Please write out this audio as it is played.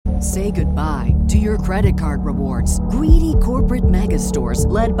Say goodbye to your credit card rewards. Greedy corporate mega stores,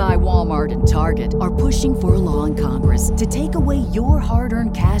 led by Walmart and Target, are pushing for a law in Congress to take away your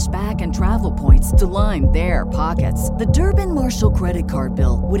hard-earned cash back and travel points to line their pockets. The Durbin-Marshall credit card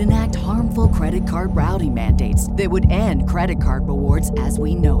bill would enact harmful credit card routing mandates that would end credit card rewards as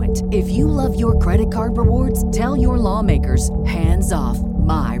we know it. If you love your credit card rewards, tell your lawmakers, hands off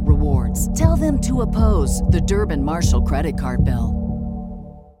my rewards. Tell them to oppose the Durbin-Marshall credit card bill.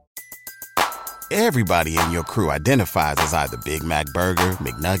 Everybody in your crew identifies as either Big Mac Burger,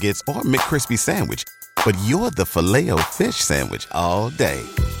 McNuggets, or McCrispy Sandwich. But you're the Filet-O-Fish Sandwich all day.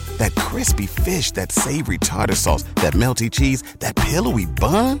 That crispy fish, that savory tartar sauce, that melty cheese, that pillowy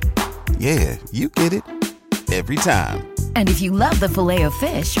bun. Yeah, you get it. Every time. And if you love the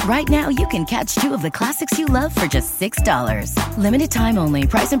Filet-O-Fish, right now you can catch two of the classics you love for just $6. Limited time only.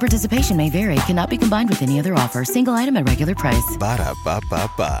 Price and participation may vary. Cannot be combined with any other offer. Single item at regular price.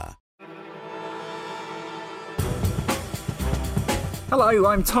 Ba-da-ba-ba-ba. Hello,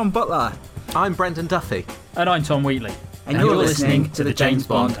 I'm Tom Butler. I'm Brendan Duffy. And I'm Tom Wheatley. And you're listening to the James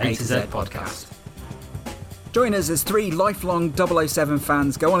Bond A to Z podcast. Join us as three lifelong 007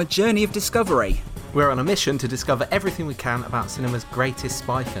 fans go on a journey of discovery. We're on a mission to discover everything we can about cinema's greatest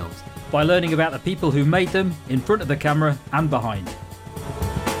spy films. By learning about the people who made them, in front of the camera and behind.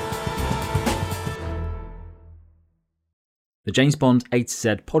 The James Bond A to Z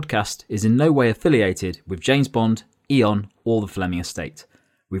podcast is in no way affiliated with James Bond, Eon, or the Fleming estate.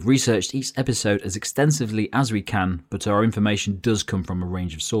 We've researched each episode as extensively as we can, but our information does come from a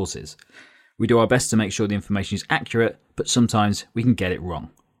range of sources. We do our best to make sure the information is accurate, but sometimes we can get it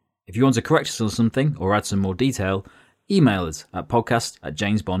wrong. If you want to correct us on something or add some more detail, email us at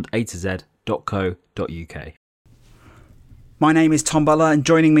podcast@jamesbond8z.co.uk. My name is Tom Butler, and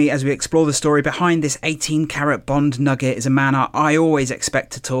joining me as we explore the story behind this 18-carat Bond nugget is a man I always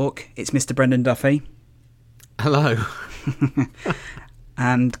expect to talk. It's Mr. Brendan Duffy. Hello.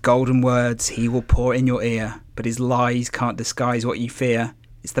 And golden words he will pour in your ear, but his lies can't disguise what you fear.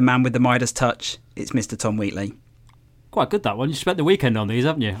 It's the man with the Midas touch. It's Mr. Tom Wheatley. Quite good, that one. You spent the weekend on these,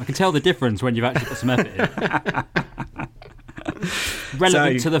 haven't you? I can tell the difference when you've actually put some effort in.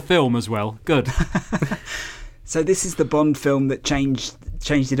 Relevant to the film as well. Good. So this is the Bond film that changed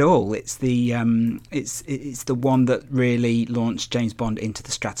it all. It's the one that really launched James Bond into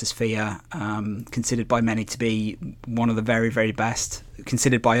the stratosphere. Considered by many to be one of the very, very best.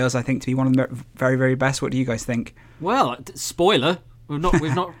 Considered by us, I think, to be one of the very, very best. What do you guys think? Well, spoiler. We've not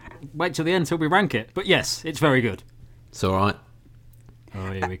wait till the end till we rank it. But yes, it's very good. It's all right.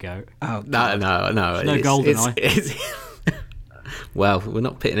 Oh, here we go. No. No golden eye. Well, we're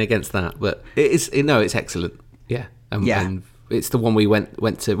not pitting against that, but it's excellent. Yeah. And it's the one we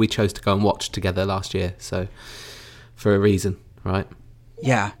we chose to go and watch together last year, so for a reason, right?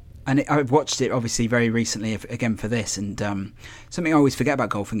 Yeah, and I've watched it obviously very recently again for this, and something I always forget about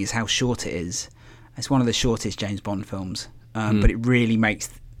Goldfinger is how short it is. It's one of the shortest James Bond films, but it really makes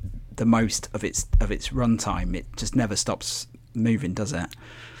the most of its runtime. It just never stops moving, does it?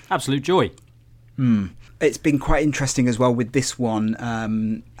 Absolute joy. It's been quite interesting as well with this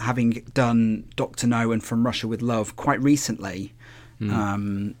one, having done Dr. No and From Russia with Love quite recently,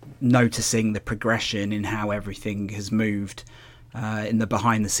 noticing the progression in how everything has moved in the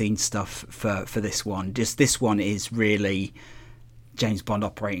behind-the-scenes stuff for this one. Just this one is really James Bond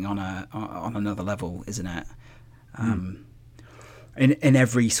operating on another level, isn't it? In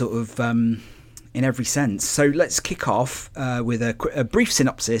every sort of in every sense. So let's kick off with a brief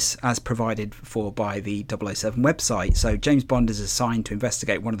synopsis as provided for by the 007 website. So James Bond is assigned to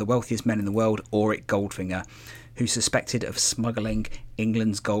investigate one of the wealthiest men in the world, Auric Goldfinger, who's suspected of smuggling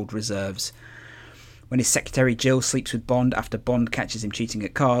England's gold reserves. When his secretary Jill sleeps with Bond after Bond catches him cheating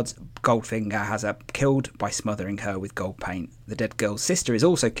at cards, Goldfinger has her killed by smothering her with gold paint. The dead girl's sister is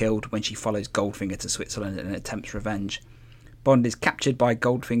also killed when she follows Goldfinger to Switzerland and attempts revenge. Bond is captured by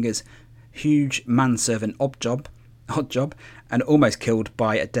Goldfinger's huge manservant Oddjob and almost killed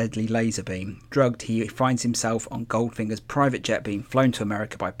by a deadly laser beam. Drugged, he finds himself on Goldfinger's private jet being flown to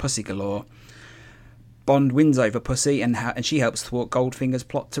America by Pussy Galore. Bond wins over Pussy and she helps thwart Goldfinger's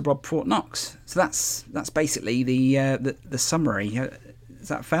plot to rob Fort Knox. So that's basically the summary. Is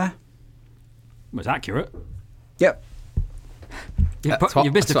that fair? It was accurate. Yep.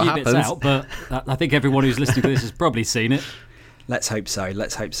 You've missed a few bits out, but I think everyone who's listening to this has probably seen it. Let's hope so.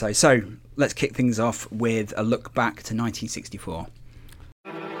 So let's kick things off with a look back to 1964.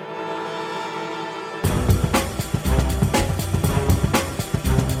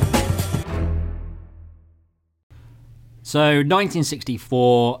 So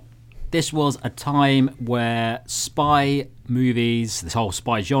 1964, this was a time where spy movies, this whole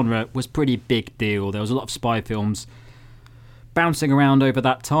spy genre was pretty big deal. There was a lot of spy films bouncing around over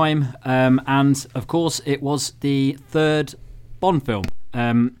that time, and of course it was the third Bond film,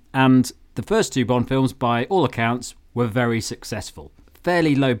 and the first two Bond films, by all accounts, were very successful.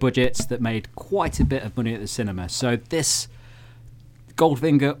 Fairly low budgets that made quite a bit of money at the cinema. So this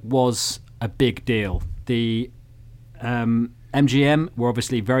Goldfinger was a big deal. The MGM were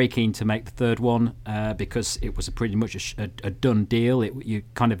obviously very keen to make the third one because it was pretty much a done deal. You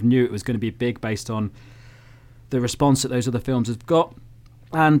kind of knew it was going to be big based on the response that those other films have got.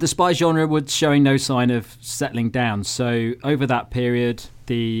 And the spy genre was showing no sign of settling down. So over that period,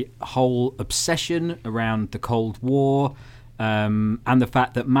 the whole obsession around the Cold War and the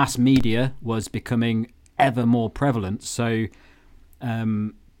fact that mass media was becoming ever more prevalent. So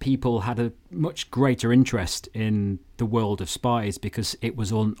people had a much greater interest in the world of spies because it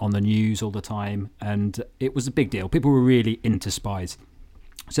was on the news all the time, and it was a big deal. People were really into spies.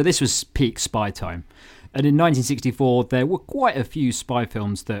 So this was peak spy time. And in 1964, there were quite a few spy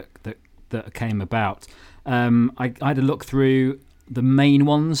films that came about. I had a look through the main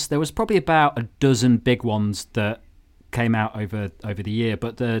ones. There was probably about a dozen big ones that came out over the year,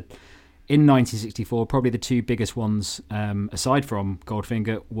 but in 1964, probably the two biggest ones, aside from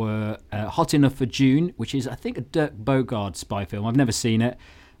Goldfinger, were Hot Enough for June, which is, I think, a Dirk Bogarde spy film. I've never seen it,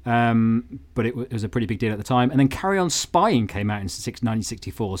 but it was a pretty big deal at the time. And then Carry On Spying came out in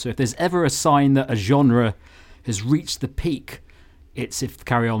 1964. So if there's ever a sign that a genre has reached the peak, it's if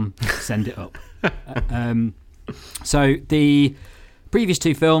Carry On send it up. So the previous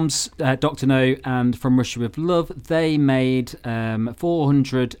two films, Dr. No and From Russia with Love, they made Dr.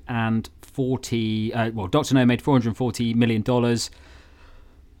 No made $440 million.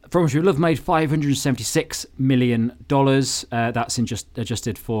 From Russia with Love made $576 million. That's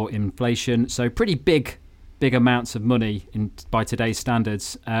adjusted for inflation. So pretty big amounts of money by today's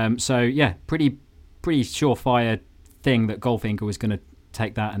standards. So yeah, pretty surefire thing that Goldfinger was going to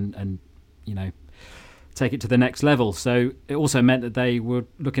take that and take it to the next level. So it also meant that they were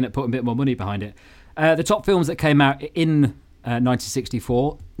looking at putting a bit more money behind it. The top films that came out in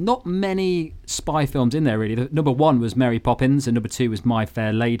 1964, not many spy films in there really. Number one was Mary Poppins and number two was My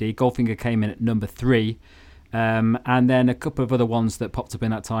Fair Lady. Goldfinger came in at number three, and then a couple of other ones that popped up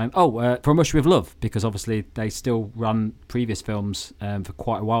in that time. From Russia with Love, because obviously they still run previous films for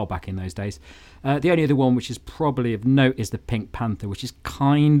quite a while back in those days. The only other one which is probably of note is The Pink Panther, which is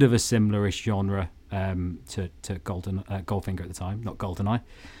kind of a similar-ish genre to Goldfinger at the time, not GoldenEye.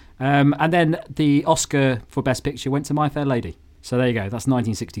 And then the Oscar for Best Picture went to My Fair Lady. So there you go. That's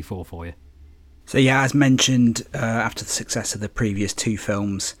 1964 for you. So yeah, as mentioned, after the success of the previous two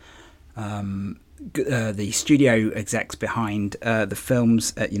films, the studio execs behind the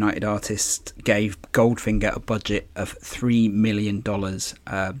films at United Artists gave Goldfinger a budget of $3 million.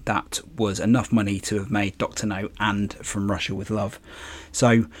 That was enough money to have made Dr. No and From Russia with Love.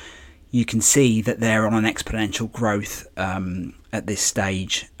 So you can see that they're on an exponential growth at this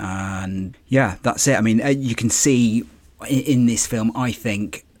stage. And yeah, that's it. I mean, you can see in this film, I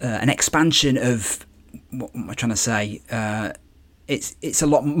think, an expansion of, what am I trying to say? It's a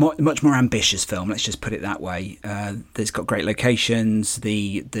much more ambitious film. Let's just put it that way. It's got great locations.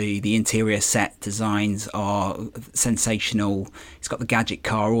 The interior set designs are sensational. It's got the gadget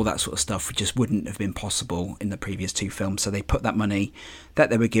car, all that sort of stuff, which just wouldn't have been possible in the previous two films. So they put that money that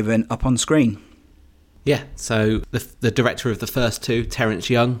they were given up on screen. Yeah. So the director of the first two, Terence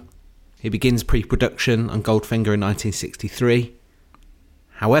Young, he begins pre-production on Goldfinger in 1963.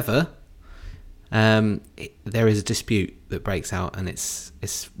 However, there is a dispute that breaks out, and it's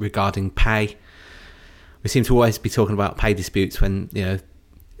regarding pay. We seem to always be talking about pay disputes when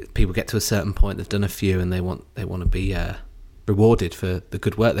people get to a certain point. They've done a few, and they want to be rewarded for the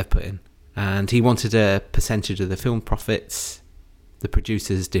good work they've put in. And he wanted a percentage of the film profits. The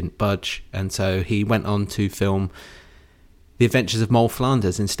producers didn't budge, and so he went on to film The Adventures of Mole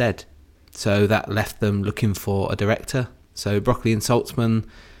Flanders instead. So that left them looking for a director. So Broccoli and Saltzman,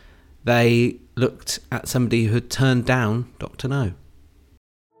 they looked at somebody who had turned down Dr. No.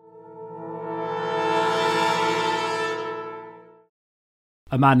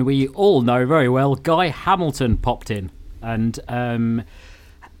 A man we all know very well, Guy Hamilton, popped in. And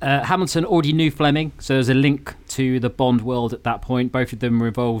Hamilton already knew Fleming, so there's a link to the Bond world at that point. Both of them were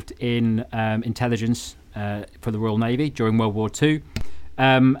involved in intelligence for the Royal Navy during World War II.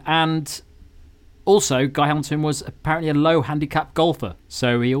 And also, Guy Hamilton was apparently a low handicap golfer,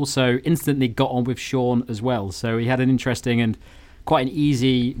 so he also instantly got on with Sean as well. So he had an interesting and quite an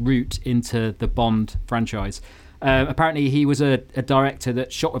easy route into the Bond franchise. Apparently, he was a director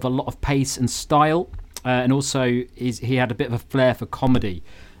that shot with a lot of pace and style, and also he had a bit of a flair for comedy.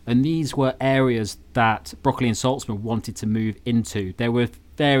 And these were areas that Broccoli and Saltzman wanted to move into. There were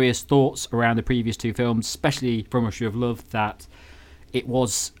various thoughts around the previous two films, especially From Russia with Love, that it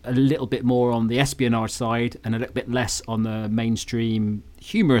was a little bit more on the espionage side and a little bit less on the mainstream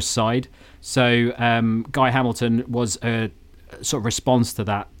humorous side. So Guy Hamilton was a sort of response to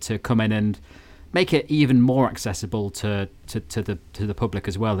that, to come in and make it even more accessible to the public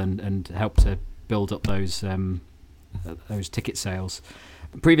as well, and help to build up those ticket sales.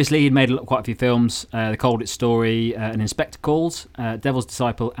 Previously, he'd made quite a few films: The Colditz Story, An Inspector Calls, Devil's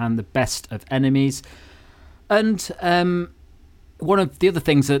Disciple, and The Best of Enemies. And one of the other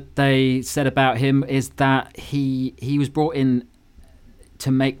things that they said about him is that he was brought in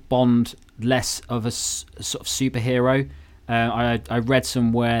to make Bond less of a sort of superhero. I read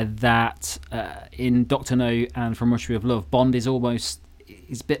somewhere that in Dr. No and From Russia with Love, Bond is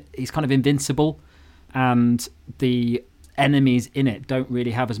he's kind of invincible, and the enemies in it don't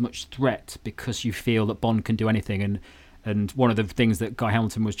really have as much threat because you feel that Bond can do anything. And one of the things that Guy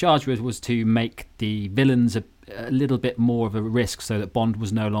Hamilton was charged with was to make the villains a little bit more of a risk, so that Bond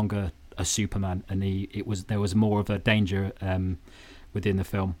was no longer a Superman, and there was more of a danger within the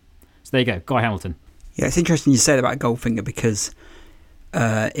film. So there you go, Guy Hamilton. Yeah, it's interesting you say that about Goldfinger, because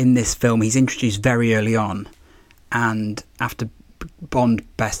in this film he's introduced very early on, and after Bond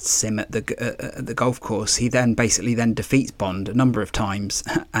bests him at the golf course, he then basically defeats Bond a number of times,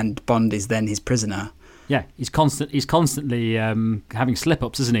 and Bond is then his prisoner. Yeah, he's constantly having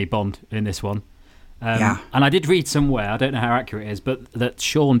slip-ups, isn't he, Bond, in this one? And I did read somewhere, I don't know how accurate it is, but that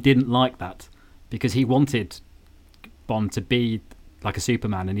Sean didn't like that, because he wanted Bond to be like a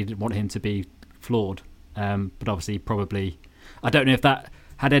Superman, and he didn't want him to be flawed. But obviously, probably, I don't know if that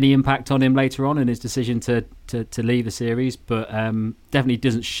had any impact on him later on in his decision to leave the series, but definitely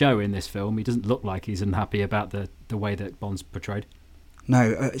doesn't show in this film. He doesn't look like he's unhappy about the way that Bond's portrayed.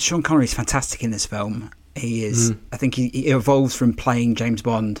 No, Sean Connery's fantastic in this film. He is. I think he evolves from playing James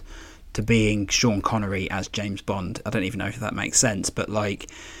Bond to being Sean Connery as James Bond. I don't even know if that makes sense, but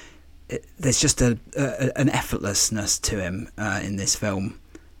there's just an effortlessness to him in this film.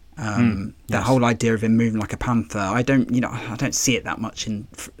 That whole idea of him moving like a panther, I don't see it that much in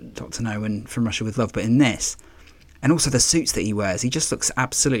Dr. No and From Russia with Love, but in this, and also the suits that he wears, he just looks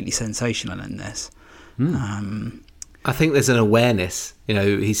absolutely sensational in this. I think there's an awareness,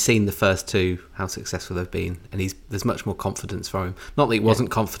 he's seen the first two, how successful they've been, and there's much more confidence from him. Not that he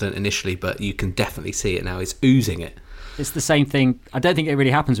wasn't confident initially, but you can definitely see it now. He's oozing it. It's the same thing. I don't think it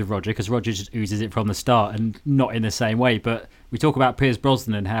really happens with Roger, because Roger just oozes it from the start, and not in the same way. But we talk about Pierce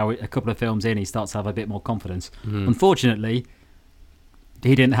Brosnan and how a couple of films in, he starts to have a bit more confidence. Unfortunately,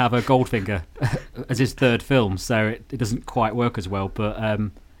 he didn't have a Goldfinger as his third film, so it doesn't quite work as well. But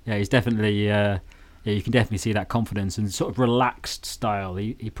he's definitely, you can definitely see that confidence and sort of relaxed style.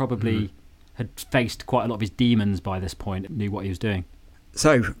 He probably had faced quite a lot of his demons by this point, knew what he was doing.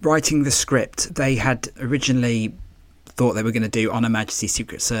 So, writing the script, they had originally thought they were going to do On Her Majesty's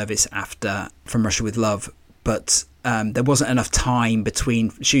Secret Service after From Russia with Love, but there wasn't enough time between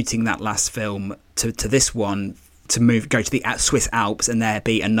shooting that last film to this one to go to the Swiss Alps and there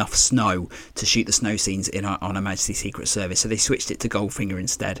be enough snow to shoot the snow scenes in On Her Majesty's Secret Service, so they switched it to Goldfinger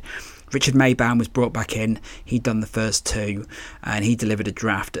instead. Richard Maybaum was brought back in. He'd done the first two, and he delivered a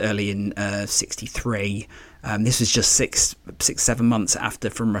draft early in 1963. This was just 6-7 months after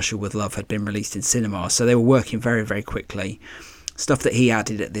From Russia with Love had been released in cinema, so they were working very, very quickly. Stuff that he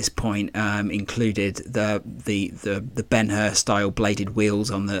added at this point included the Ben-Hur style bladed wheels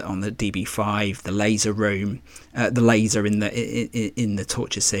on the DB5, the laser room, the laser in the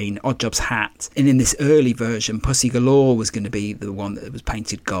torture scene, Oddjob's hat, and in this early version, Pussy Galore was going to be the one that was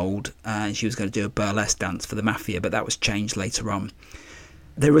painted gold, and she was going to do a burlesque dance for the mafia, but that was changed later on.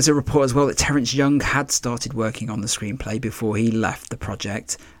 There was a report as well that Terence Young had started working on the screenplay before he left the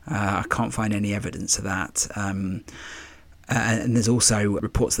project. I can't find any evidence of that. And there's also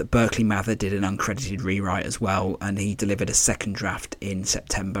reports that Berkeley Mather did an uncredited rewrite as well, and he delivered a second draft in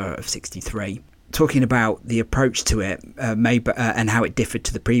September of 1963. Talking about the approach to it and how it differed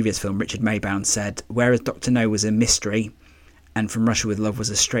to the previous film, Richard Maybaum said, whereas Dr. No was a mystery and From Russia with Love was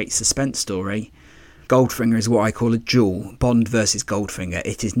a straight suspense story, Goldfinger is what I call a duel, Bond versus Goldfinger.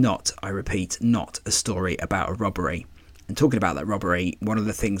 It is not, I repeat, not a story about a robbery. And talking about that robbery, one of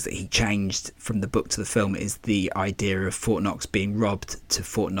the things that he changed from the book to the film is the idea of Fort Knox being robbed to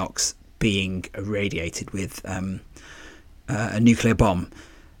Fort Knox being irradiated with a nuclear bomb.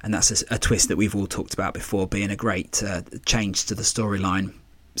 And that's a twist that we've all talked about before, being a great change to the storyline.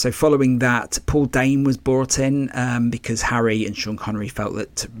 So following that, Paul Dane was brought in because Harry and Sean Connery felt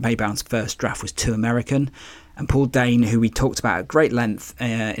that Maybound's first draft was too American. And Paul Dane, who we talked about at great length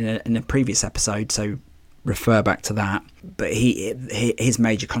in a previous episode, so refer back to that. But his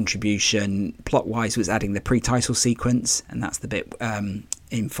major contribution, plot-wise, was adding the pre-title sequence, and that's the bit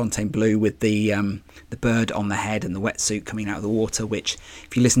in Fontainebleau with the bird on the head and the wetsuit coming out of the water, which,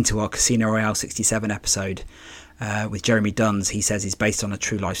 if you listen to our Casino Royale 67 episode with Jeremy Duns, he says is based on a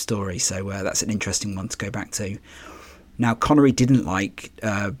true life story. So that's an interesting one to go back to. Now, Connery didn't like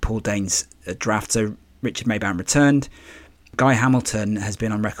Paul Dane's draft, so Richard Maybaum returned. Guy Hamilton has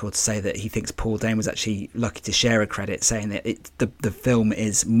been on record to say that he thinks Paul Dane was actually lucky to share a credit, saying that the film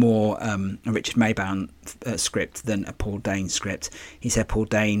is more a Richard Maybaum script than a Paul Dane script. He said Paul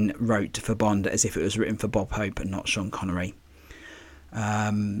Dane wrote for Bond as if it was written for Bob Hope and not Sean Connery.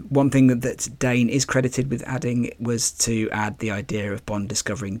 One thing that Dane is credited with adding was to add the idea of Bond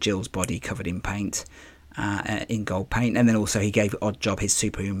discovering Jill's body covered in paint, in gold paint, and then also he gave Oddjob his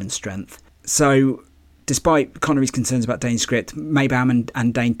superhuman strength. So, despite Connery's concerns about Dane's script, Maybaum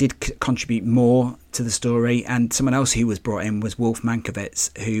and Dane did contribute more to the story, and someone else who was brought in was Wolf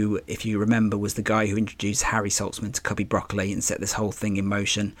Mankiewicz, who, if you remember, was the guy who introduced Harry Saltzman to Cubby Broccoli and set this whole thing in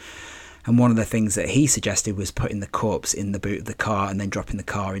motion. And one of the things that he suggested was putting the corpse in the boot of the car and then dropping the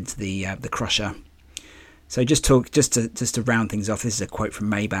car into the crusher. So just to round things off, this is a quote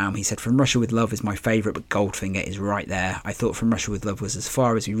from Maybaum. He said, "From Russia with Love is my favourite, but Goldfinger is right there. I thought From Russia with Love was as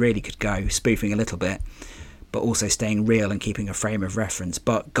far as we really could go, spoofing a little bit, but also staying real and keeping a frame of reference.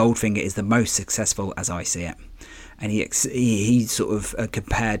 But Goldfinger is the most successful as I see it." And he sort of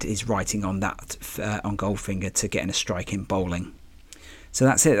compared his writing on that on Goldfinger to getting a strike in bowling. So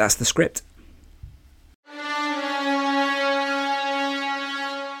that's it. That's the script.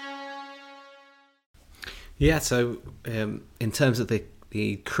 Yeah, so in terms of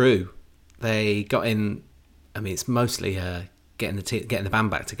the crew, they got in. I mean, it's mostly getting the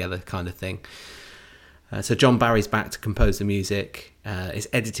band back together kind of thing. So John Barry's back to compose the music. It's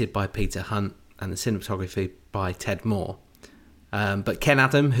edited by Peter Hunt and the cinematography by Ted Moore. But Ken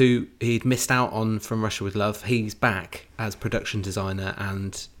Adam, who he'd missed out on From Russia with Love, he's back as production designer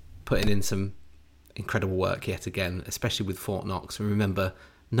and putting in some incredible work yet again, especially with Fort Knox. And remember,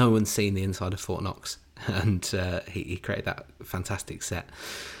 no one's seen the inside of Fort Knox, and he created that fantastic set.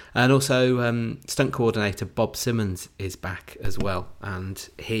 And also stunt coordinator Bob Simmons is back as well, and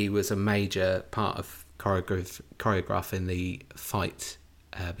he was a major part of choreographing the fight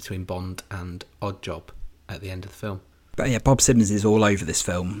between Bond and Oddjob at the end of the film. But yeah, Bob Simmons is all over this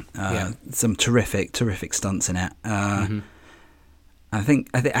film. Some terrific stunts in it. I think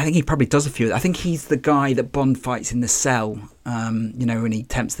he probably does a few. I think he's the guy that Bond fights in the cell. When he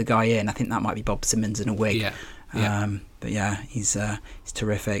tempts the guy in. I think that might be Bob Simmons in a wig. But yeah, he's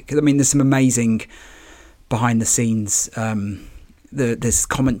terrific. I mean, there's some amazing behind the scenes. There's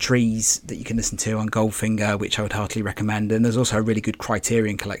commentaries that you can listen to on Goldfinger, which I would heartily recommend. And there's also a really good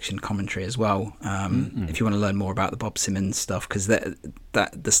Criterion Collection commentary as well, if you want to learn more about the Bob Simmons stuff, because the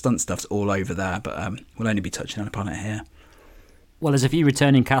stunt stuff's all over there, but we'll only be touching upon it here. Well, there's a few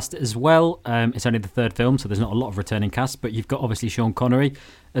returning cast as well. It's only the third film, so there's not a lot of returning cast, but you've got obviously Sean Connery,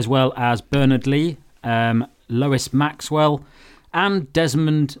 as well as Bernard Lee, Lois Maxwell, and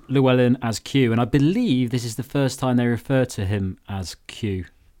Desmond Llewellyn as Q. And I believe this is the first time they refer to him as Q.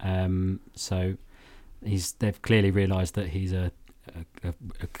 So they've clearly realised that he's a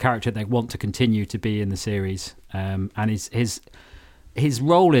character they want to continue to be in the series. And his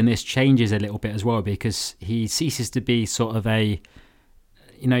role in this changes a little bit as well, because he ceases to be sort of he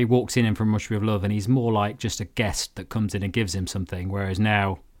walks in From Russia with Love and he's more like just a guest that comes in and gives him something, whereas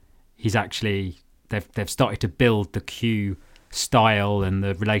now he's actually they've started to build the Q style and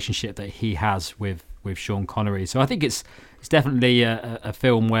the relationship that he has with Sean Connery. So I think it's definitely a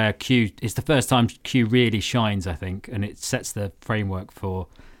film where it's the first time Q really shines, I think, and it sets the framework for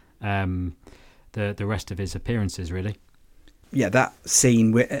the rest of his appearances, really. Yeah, that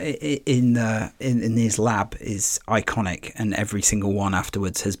scene in his lab is iconic, and every single one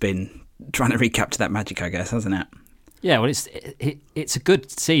afterwards has been trying to recapture that magic, I guess, hasn't it? Yeah, well, it's a good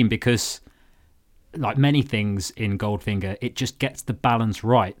scene because, like many things in Goldfinger, it just gets the balance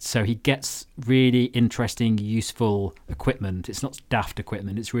right. So he gets really interesting, useful equipment. It's not daft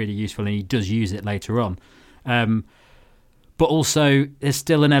equipment, it's really useful, and he does use it later on. But also, there's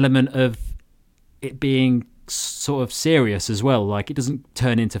still an element of it being sort of serious as well. Like, it doesn't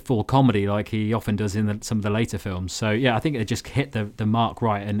turn into full comedy like he often does in some of the later films. So yeah, I think it just hit the mark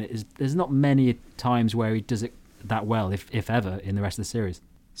right, and there's not many times where he does it that well, if ever, in the rest of the series.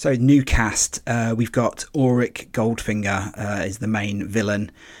 So new cast, we've got Ulrich Goldfinger is the main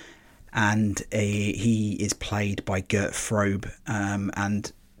villain, and he is played by Gert Frobe,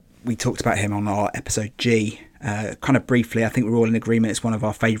 and we talked about him on our episode G, kind of briefly. I think we're all in agreement it's one of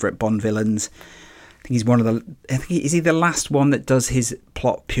our favourite Bond villains. I think is he the last one that does his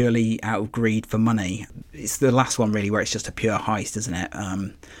plot purely out of greed for money? It's the last one really where it's just a pure heist, isn't it?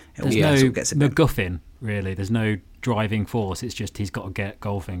 There's no MacGuffin, really. There's no driving force. It's just he's got to get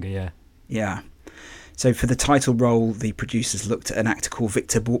Goldfinger, yeah. Yeah. So for the title role, the producers looked at an actor called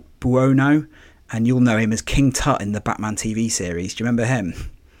Victor Buono, and you'll know him as King Tut in the Batman TV series. Do you remember him?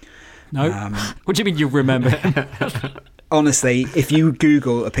 No. What do you mean you remember him? Honestly, if you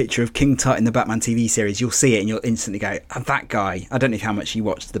Google a picture of King Tut in the Batman TV series, you'll see it and you'll instantly go, that guy. I don't know how much you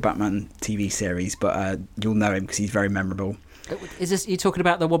watched the Batman TV series, but you'll know him because he's very memorable. Is this you talking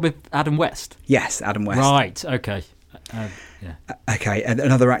about the one with Adam West? Yes, Adam West. Right, okay. Yeah. Okay, and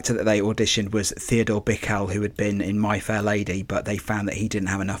another actor that they auditioned was Theodore Bikel, who had been in My Fair Lady, but they found that he didn't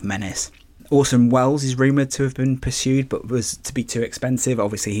have enough menace. Orson Welles is rumoured to have been pursued, but was to be too expensive.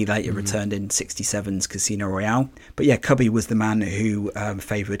 Obviously, he later returned in 67's Casino Royale. But yeah, Cubby was the man who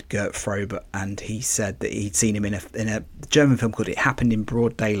favoured Gert Frobe, and he said that he'd seen him in a German film called It Happened in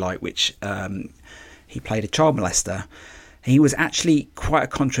Broad Daylight, which he played a child molester. He was actually quite a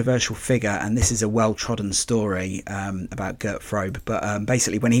controversial figure, and this is a well-trodden story about Gert Frobe. But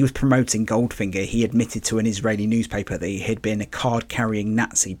basically, when he was promoting Goldfinger, he admitted to an Israeli newspaper that he had been a card-carrying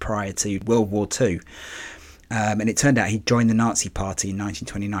Nazi prior to World War II. And it turned out he joined the Nazi Party in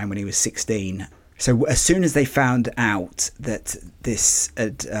 1929 when he was 16. So as soon as they found out that this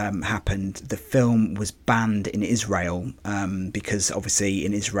had happened, the film was banned in Israel because obviously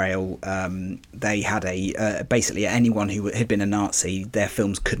in Israel they had basically anyone who had been a Nazi, their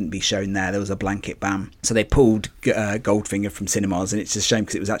films couldn't be shown there. There was a blanket ban. So they pulled Goldfinger from cinemas, and it's a shame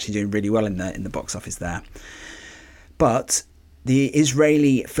because it was actually doing really well in the box office there. But the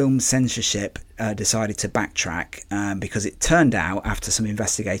Israeli film censorship decided to backtrack because it turned out, after some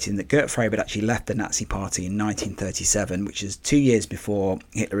investigating, that Gert Frobe had actually left the Nazi Party in 1937, which is 2 years before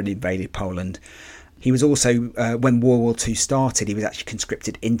Hitler had invaded Poland. He was also, when World War II started, he was actually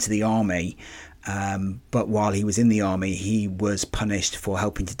conscripted into the army. But while he was in the army, he was punished for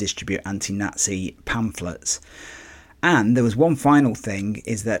helping to distribute anti-Nazi pamphlets. And there was one final thing,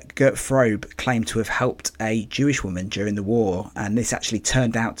 is that Gert Frobe claimed to have helped a Jewish woman during the war, and this actually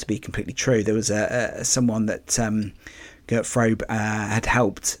turned out to be completely true. There was someone that Gert Frobe had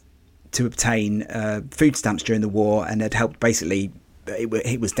helped to obtain food stamps during the war, and had helped basically.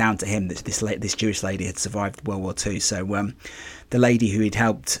 It was down to him that this Jewish lady had survived World War II. So the lady who he'd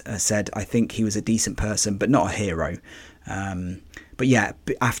helped said, I think he was a decent person, but not a hero. But yeah,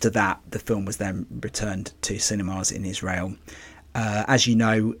 after that, the film was then returned to cinemas in Israel. As you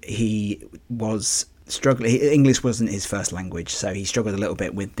know, he was struggling. English wasn't his first language, so he struggled a little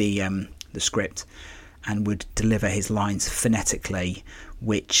bit with the script and would deliver his lines phonetically,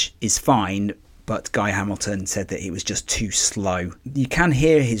 which is fine. But Guy Hamilton said that it was just too slow. You can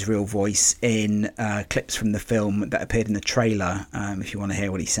hear his real voice in clips from the film that appeared in the trailer, if you want to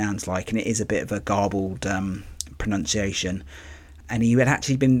hear what he sounds like. And it is a bit of a garbled pronunciation. And he had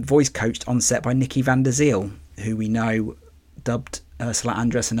actually been voice coached on set by Nicky van der Zyl, who we know dubbed Ursula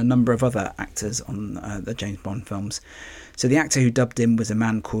Andress and a number of other actors on the James Bond films. So the actor who dubbed him was a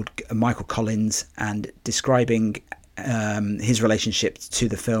man called Michael Collins, and describing his relationship to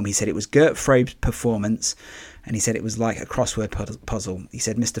the film, he said it was Gert Frobe's performance, and he said it was like a crossword puzzle. He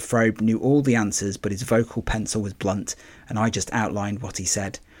said Mr. Frobe knew all the answers, but his vocal pencil was blunt, and I just outlined what he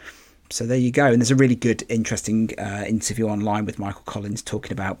said. So there you go. And there's a really good, interesting interview online with Michael Collins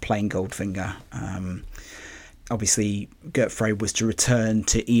talking about playing Goldfinger. Obviously, Gert Frobe was to return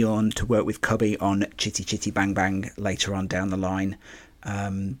to Eon to work with Cubby on Chitty Chitty Bang Bang later on down the line.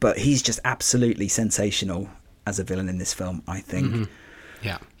 But he's just absolutely sensational as a villain in this film, I think. Mm-hmm.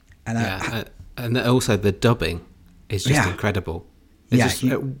 Yeah. And also the dubbing is just incredible. It's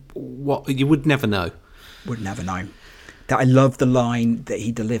just, what you would never know. Would never know. I love the line that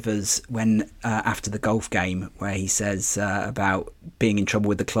he delivers when after the golf game, where he says about being in trouble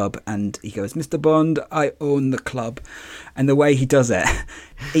with the club, and he goes, Mr. Bond, I own the club. And the way he does it,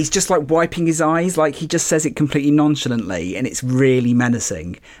 he's just like wiping his eyes, like he just says it completely nonchalantly, and it's really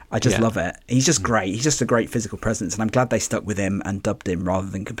menacing. I just love it. He's just great. He's just a great physical presence, and I'm glad they stuck with him and dubbed him rather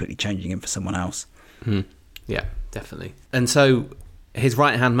than completely changing him for someone else. Yeah, definitely. And so his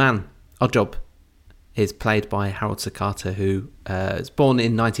right-hand man, Oddjob, is played by Harold Sakata, who was born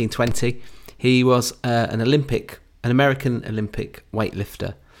in 1920. He was an American Olympic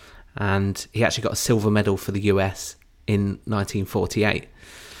weightlifter, and he actually got a silver medal for the US in 1948.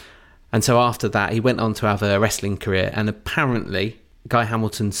 And so after that, he went on to have a wrestling career. And apparently, Guy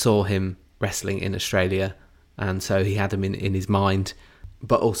Hamilton saw him wrestling in Australia. And so he had him in his mind.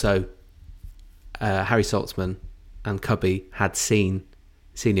 But also, Harry Saltzman and Cubby had seen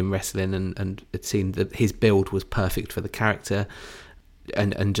him wrestling and had seen that his build was perfect for the character.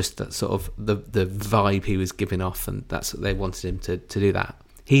 And just that sort of the vibe he was giving off. And that's what they wanted him to do that.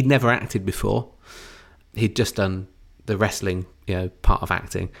 He'd never acted before. He'd just done the wrestling, part of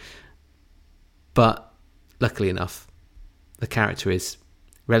acting. But luckily enough, the character is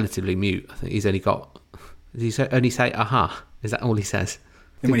relatively mute. I think he's only got... Does he only say, aha? Is that all he says?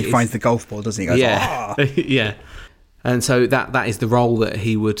 And when he finds the golf ball, doesn't he? He goes, yeah. Ah! Yeah. And so that is the role that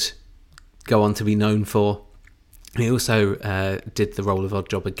he would go on to be known for. He also did the role of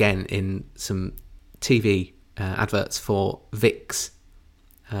Oddjob again in some TV adverts for Vicks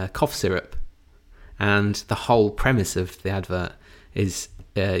cough syrup. And the whole premise of the advert is...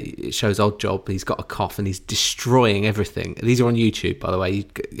 it shows Oddjob, he's got a cough and he's destroying everything. These are on YouTube, by the way.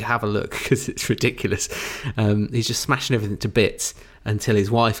 You have a look because it's ridiculous. He's just smashing everything to bits until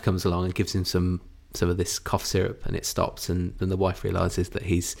his wife comes along and gives him some of this cough syrup, and it stops, and then the wife realises that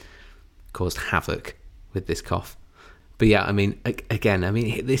he's caused havoc with this cough. But yeah, I mean, again,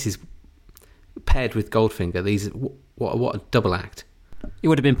 this is paired with Goldfinger. These what a double act. It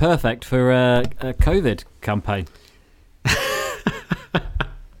would have been perfect for a COVID campaign.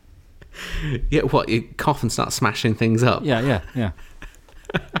 Yeah, what, you cough and start smashing things up? Yeah.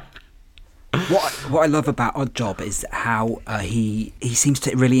 What I love about Oddjob is how he seems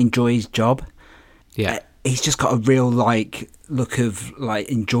to really enjoy his job. Yeah. He's just got a real look of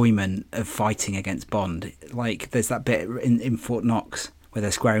enjoyment of fighting against Bond. There's that bit in Fort Knox where they're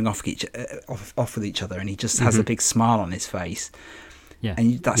squaring off with each other, and he just has a big smile on his face. Yeah.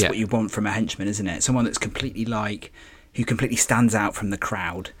 And that's what you want from a henchman, isn't it? Someone that's completely who completely stands out from the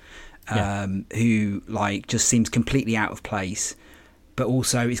crowd. Who just seems completely out of place, but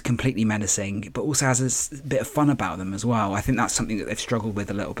also is completely menacing, but also has a bit of fun about them as well. I think that's something that they've struggled with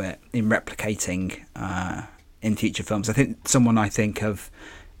a little bit in replicating in future films. I think someone I think of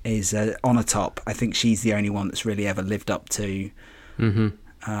is Honor Top. I think she's the only one that's really ever lived up to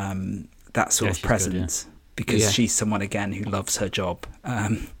that sort of presence, because she's someone again who loves her job.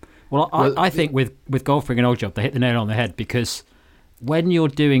 Well, I think with Goldfinger and Oddjob, they hit the nail on the head, because when you're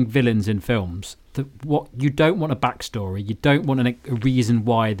doing villains in films, what you don't want a backstory, you don't want a reason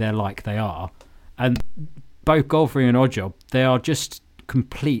why they're like they are. And both Goldfinger and Oddjob, they are just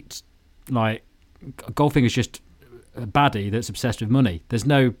complete, Goldfinger's just a baddie that's obsessed with money. There's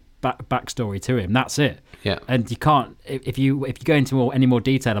no backstory to him. That's it. Yeah. And you can't, if you go into any more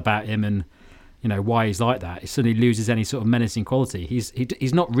detail about him and why he's like that, it suddenly loses any sort of menacing quality.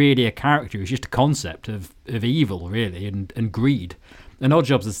 He's not really a character. He's just a concept of evil, really, and greed. And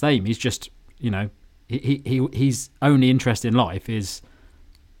Oddjob's the same. He's just, his only interest in life is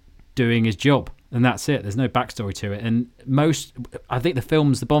doing his job, and that's it. There's no backstory to it. And I think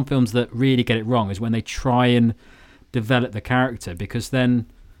the Bond films that really get it wrong is when they try and develop the character, because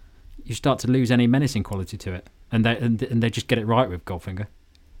then you start to lose any menacing quality to it. And they just get it right with Goldfinger.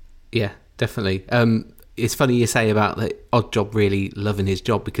 Yeah. Definitely. It's funny you say about the Oddjob really loving his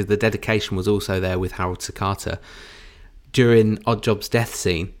job, because the dedication was also there with Harold Sakata. During Oddjob's death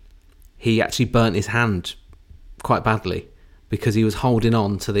scene, he actually burnt his hand quite badly because he was holding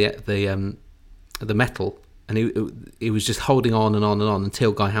on to the metal, and he was just holding on and on and on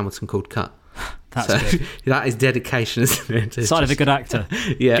until Guy Hamilton called cut. That's good. That is dedication, isn't it? Sign of a good actor.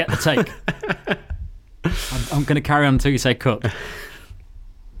 Yeah. Get the take. I'm going to carry on until you say cut.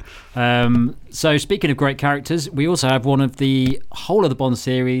 So speaking of great characters, we also have one of the whole of the Bond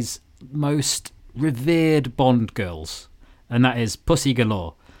series most revered Bond girls, and that is Pussy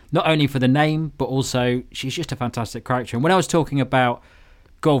Galore. Not only for the name, but also she's just a fantastic character. And when I was talking about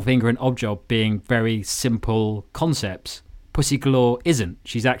Goldfinger and Oddjob being very simple concepts, Pussy Galore isn't.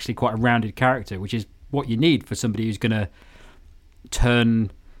 She's actually quite a rounded character, which is what you need for somebody who's going to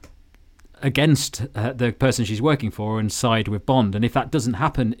turn against the person she's working for and side with Bond. And if that doesn't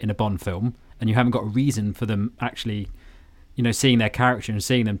happen in a Bond film, and you haven't got a reason for them actually, seeing their character and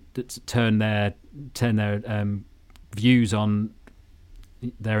seeing them turn their views on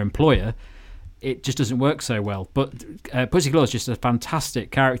their employer, it just doesn't work so well. But Pussy Galore is just a fantastic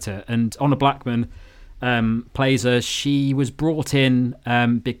character, and Honor Blackman plays her. She was brought in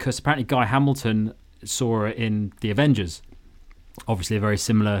because apparently Guy Hamilton saw her in The Avengers. Obviously, a very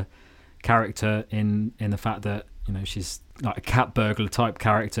similar character in the fact that she's like a cat burglar type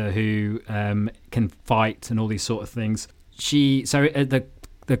character who can fight and all these sort of things. The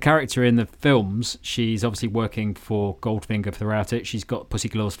the character in the films, she's obviously working for Goldfinger throughout it. She's got Pussy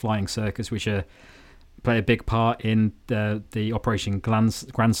Galore's Flying Circus, which play a big part in the Operation Grand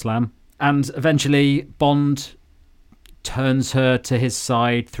Slam. And eventually Bond turns her to his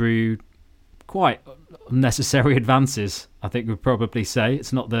side through quite unnecessary advances, I think we'd probably say.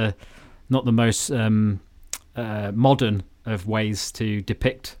 It's not the most modern of ways to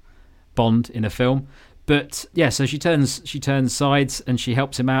depict Bond in a film. But yeah, so she turns sides and she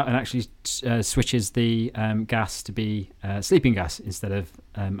helps him out and actually switches the gas to be sleeping gas instead of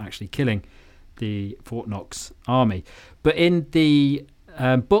actually killing the Fort Knox army. But in the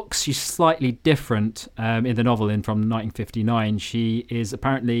books, she's slightly different. In the novel from 1959, she is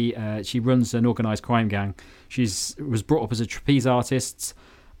apparently she runs an organised crime gang. Was brought up as a trapeze artist,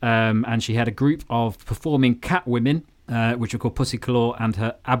 and she had a group of performing cat women, which were called Pussy Galore and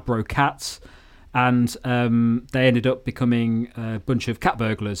her Abro Cats. And they ended up becoming a bunch of cat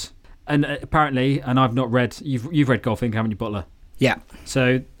burglars. And apparently, and I've not read, you've read Goldfinger, haven't you, Butler? Yeah.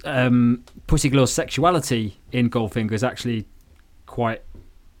 So Pussy Galore's sexuality in Goldfinger is actually quite.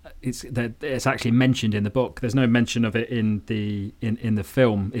 It's actually mentioned in the book. There's no mention of it in the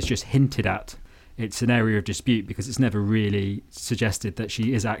film. It's just hinted at. It's an area of dispute because it's never really suggested that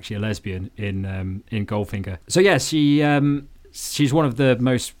she is actually a lesbian in Goldfinger. So yeah, she's one of the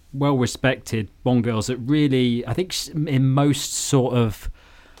most well-respected Bond girls that really, I think in most sort of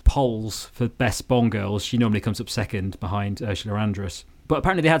polls for best Bond girls, she normally comes up second behind Ursula Andress. But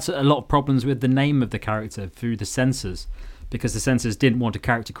apparently they had a lot of problems with the name of the character through the censors, because the censors didn't want a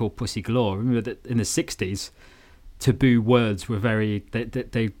character called Pussy Galore. Remember that in the 60s, taboo words were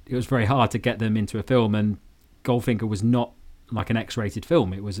it was very hard to get them into a film, and Goldfinger was not like an X-rated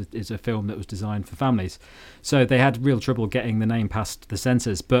film. It's a film that was designed for families. So they had real trouble getting the name past the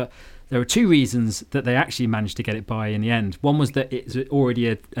censors. But there were two reasons that they actually managed to get it by in the end. One was that it's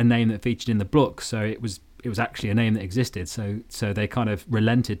already a name that featured in the book, so it was actually a name that existed. So they kind of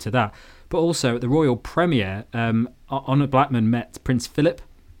relented to that. But also at the royal premiere, Honor Blackman met Prince Philip,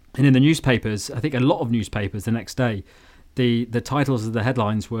 and in the newspapers, I think a lot of newspapers the next day, the titles of the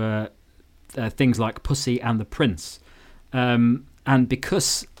headlines were things like Pussy and the Prince. And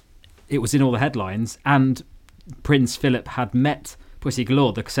because it was in all the headlines and Prince Philip had met Pussy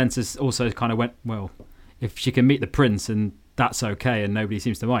Galore, the censors also kind of went, well, if she can meet the prince and that's okay and nobody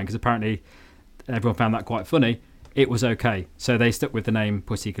seems to mind, because apparently everyone found that quite funny, it was okay. So they stuck with the name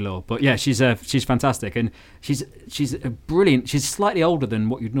Pussy Galore. But yeah, she's fantastic, and she's a brilliant. She's slightly older than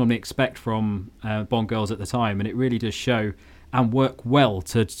what you'd normally expect from Bond girls at the time, and it really does show and work well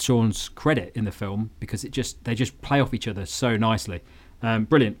to Sean's credit in the film, because they just play off each other so nicely.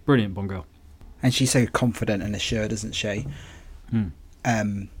 Brilliant Bond girl. And she's so confident and assured, isn't she?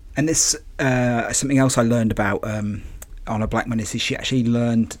 And this something else I learned about Honor Blackman is she actually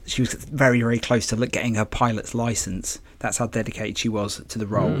she was very, very close to getting her pilot's license. That's how dedicated she was to the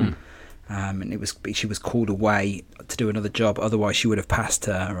role. And she was called away to do another job. Otherwise, she would have passed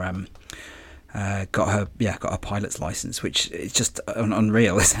her. Got her pilot's license, which is just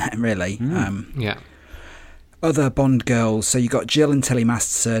unreal, isn't it? Really. Yeah. Other Bond girls. So you got Jill and Tilly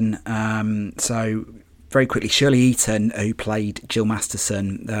Masterson. So very quickly, Shirley Eaton, who played Jill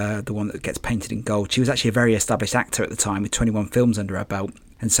Masterson, the one that gets painted in gold. She was actually a very established actor at the time with 21 films under her belt.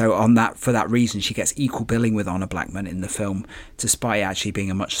 And so for that reason, she gets equal billing with Honor Blackman in the film, despite actually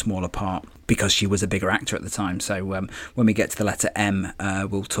being a much smaller part, because she was a bigger actor at the time. So when we get to the letter M,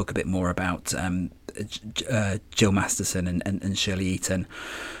 we'll talk a bit more about Jill Masterson and Shirley Eaton.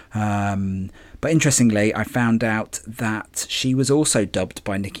 But interestingly, I found out that she was also dubbed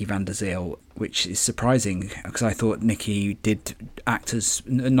by Nikki van der Zyl, which is surprising, because I thought Nikki did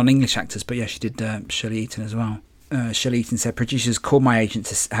non-English actors, but yeah, she did Shirley Eaton as well. Shirley Eaton said, producers called my agent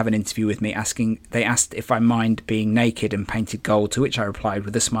to have an interview with me. They asked if I mind being naked and painted gold, to which I replied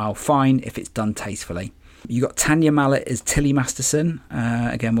with a smile, fine, if it's done tastefully. You got Tanya Mallet as Tilly Masterson.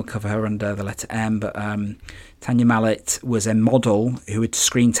 Again, we'll cover her under the letter M, but Tanya Mallet was a model who had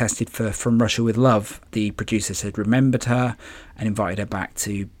screen tested for From Russia with Love. The producers had remembered her and invited her back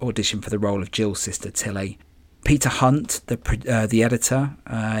to audition for the role of Jill's sister Tilly. Peter Hunt, the editor,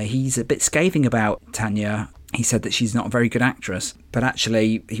 he's a bit scathing about Tanya. He said that she's not a very good actress, but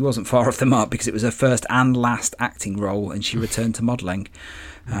actually he wasn't far off the mark, because it was her first and last acting role and she returned to modelling.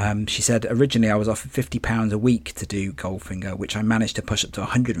 She said, originally I was offered £50 a week to do Goldfinger, which I managed to push up to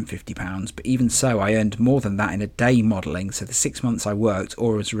 £150, but even so I earned more than that in a day modelling, so the 6 months I worked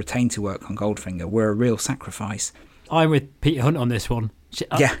or was retained to work on Goldfinger were a real sacrifice. I'm with Peter Hunt on this one.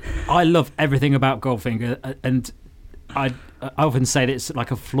 Yeah. I love everything about Goldfinger, and I often say that it's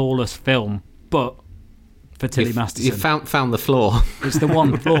like a flawless film, but for Tilly Masterson. You found the flaw. It's the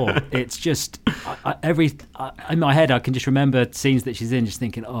one flaw. It's just in my head I can just remember scenes that she's in, just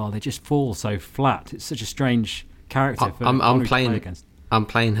thinking, oh, they just fall so flat. It's such a strange character. I'm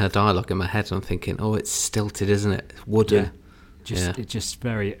playing her dialogue in my head, and I'm thinking, oh, it's stilted, isn't it? It's wooden. Yeah. It's just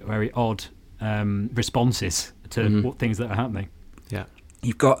very, very odd responses to things that are happening. Yeah.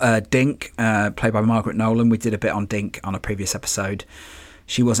 You've got Dink, played by Margaret Nolan. We did a bit on Dink on a previous episode.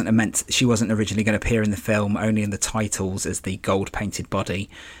 She wasn't originally going to appear in the film, only in the titles as the gold-painted body,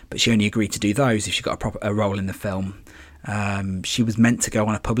 but she only agreed to do those if she got a role in the film. She was meant to go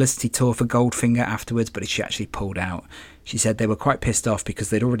on a publicity tour for Goldfinger afterwards, but she actually pulled out. She said they were quite pissed off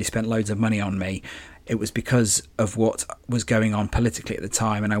because they'd already spent loads of money on me. It was because of what was going on politically at the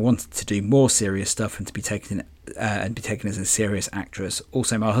time, and I wanted to do more serious stuff and to be taken as a serious actress.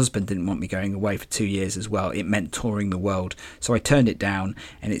 Also, my husband didn't want me going away for 2 years as well. It meant touring the world, so I turned it down.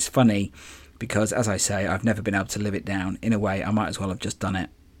 And it's funny because, as I say, I've never been able to live it down. In a way, I might as well have just done it.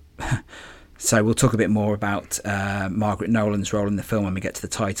 So we'll talk a bit more about Margaret Nolan's role in the film when we get to the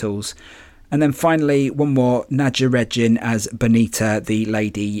titles. And then finally, one more, Nadja Regin as Bonita, the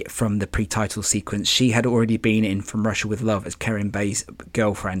lady from the pre-title sequence. She had already been in From Russia With Love as Kerim Bey's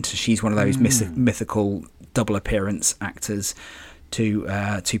girlfriend. So she's one of those mythical double appearance actors, two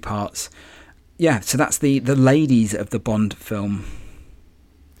parts. Yeah, so that's the ladies of the Bond film.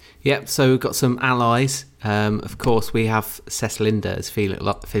 Yep, so we've got some allies. Of course, we have Cecil Linder as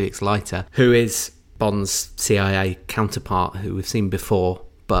Felix Leiter, who is Bond's CIA counterpart, who we've seen before,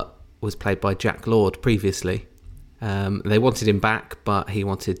 but was played by Jack Lord previously. They wanted him back, but he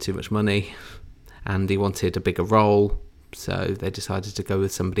wanted too much money, and he wanted a bigger role, so they decided to go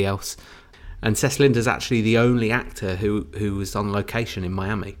with somebody else. And Cecil Linder's actually the only actor who was on location in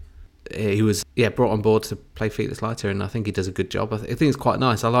Miami. He was brought on board to play Felix Leiter, and I think he does a good job. I think it's quite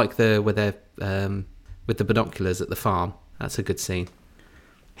nice. I like where they're with the binoculars at the farm. That's a good scene.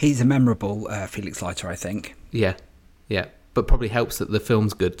 He's a memorable Felix Leiter, I think. Yeah. But probably helps that the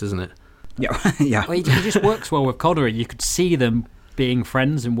film's good, doesn't it? Yeah, yeah. Well, he just works well with Connery. You could see them being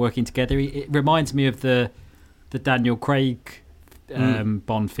friends and working together. It reminds me of the Daniel Craig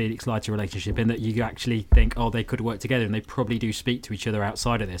Bond Felix Leiter relationship, in that you actually think, oh, they could work together, and they probably do speak to each other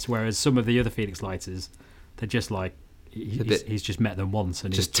outside of this. Whereas some of the other Felix Leiters, they're just like he's just met them once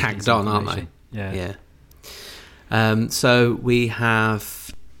and just tagged on, aren't they? Yeah. So we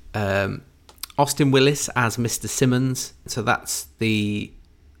have Austin Willis as Mr. Simmons. So that's the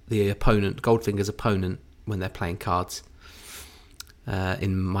opponent, Goldfinger's opponent, when they're playing cards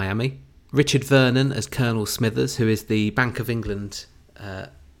in Miami. Richard Vernon as Colonel Smithers, who is the Bank of England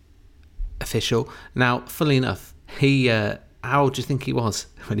official. Now, funnily enough, how old do you think he was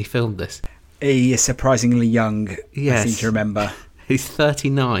when he filmed this? He is surprisingly young, yes. I seem to remember. He's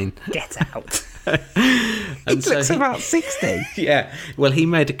 39. Get out. He looks about 60. Yeah. Well, he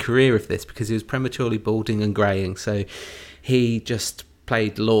made a career of this because he was prematurely balding and greying. So he just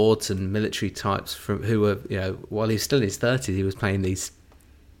played lords and military types who were, while he was still in his 30s, he was playing these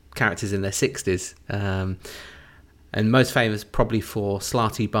characters in their 60s. And most famous probably for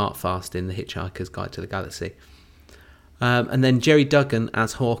Slarty Bartfast in The Hitchhiker's Guide to the Galaxy. And then Jerry Duggan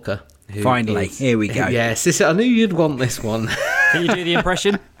as Hawker. Finally, here we go. Yes, I knew you'd want this one. Can you do the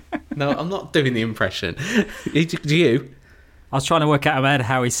impression? No, I'm not doing the impression. Do you? I was trying to work out in my head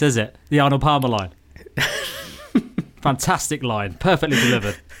how he says it. The Arnold Palmer line. Fantastic line. Perfectly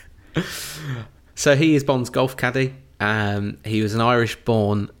delivered. So he is Bond's golf caddy. He was an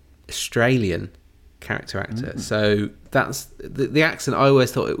Irish-born Australian character actor. Mm-hmm. So that's the accent. I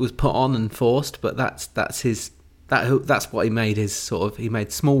always thought it was put on and forced, but that's what he made his sort of. He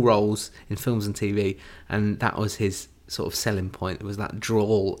made small roles in films and TV, and that was his sort of selling point. It was that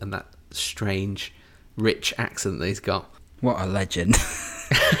drawl and that strange, rich accent that he's got. What a legend!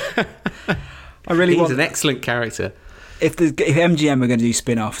 He's an excellent character. If MGM are going to do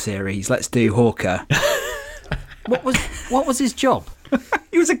spin-off series, let's do Hawker. What was his job?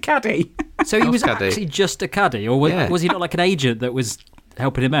 He was a caddy. So he was actually just a caddy, or was he not like an agent that was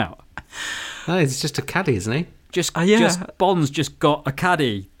helping him out? No, he's just a caddy, isn't he? Just Bond's just got a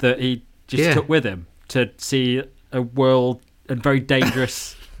caddy that he just took with him to see a world and very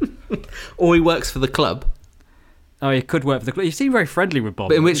dangerous. Or he works for the club. Oh, he could work for the club. He seemed very friendly with Bond.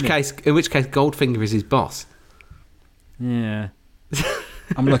 But in which case, Goldfinger is his boss. Yeah.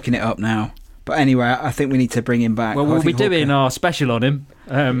 I'm looking it up now. But anyway, I think we need to bring him back. Well, we'll be doing our special on him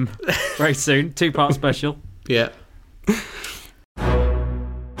very soon. 2-part special. Yeah.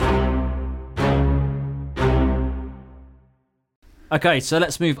 Okay, so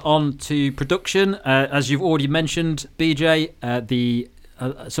let's move on to production. As you've already mentioned, BJ, the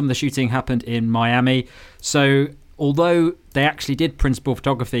some of the shooting happened in Miami. So although they actually did principal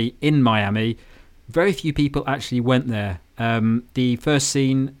photography in Miami, very few people actually went there. The first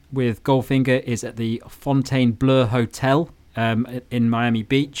scene with Goldfinger is at the Fontainebleau Hotel in Miami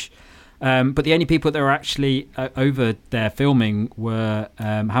Beach. But the only people that were actually over there filming were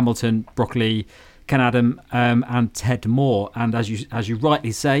Hamilton, Broccoli, Ken Adam, and Ted Moore. And as you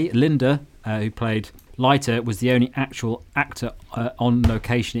rightly say, Linda, who played Leiter, was the only actual actor on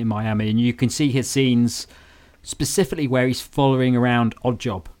location in Miami. And you can see his scenes specifically where he's following around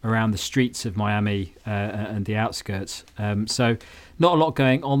Oddjob around the streets of Miami and the outskirts. So not a lot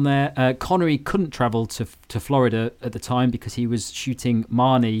going on there. Connery couldn't travel to Florida at the time because he was shooting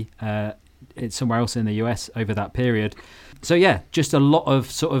Marnie somewhere else in the US over that period. So yeah, just a lot of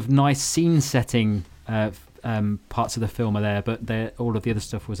sort of nice scene setting parts of the film are there, but all of the other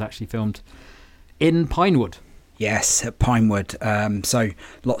stuff was actually filmed in Pinewood. Yes, at Pinewood. So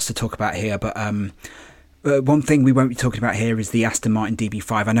lots to talk about here, but one thing we won't be talking about here is the Aston Martin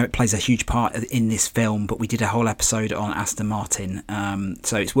DB5. I know it plays a huge part in this film, but we did a whole episode on Aston Martin,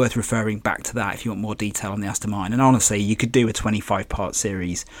 so it's worth referring back to that if you want more detail on the Aston Martin. And honestly, you could do a 25-part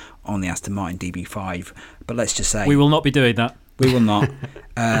series on the Aston Martin DB5, but let's just say... We will not be doing that. We will not.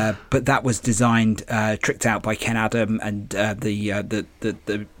 But that was designed, tricked out by Ken Adam, and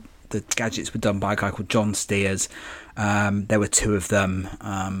the gadgets were done by a guy called John Steers. There were two of them,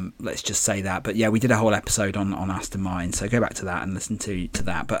 let's just say that. But yeah, we did a whole episode on Aston Martin, so go back to that and listen to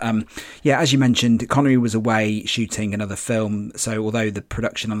that. But yeah, as you mentioned, Connery was away shooting another film, so although the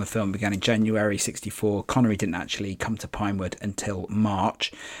production on the film began in January 1964, Connery didn't actually come to Pinewood until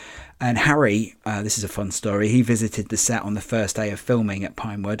March. And Harry, this is a fun story, he visited the set on the first day of filming at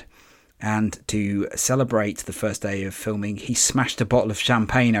Pinewood. And to celebrate the first day of filming, he smashed a bottle of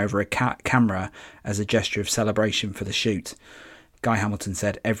champagne over a camera as a gesture of celebration for the shoot. Guy Hamilton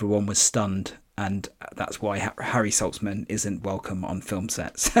said everyone was stunned, and that's why Harry Saltzman isn't welcome on film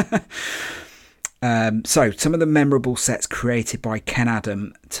sets. So, some of the memorable sets created by Ken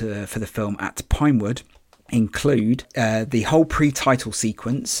Adam for the film at Pinewood include the whole pre-title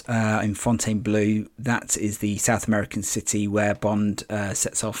sequence in Fontainebleau. That is the South American city where Bond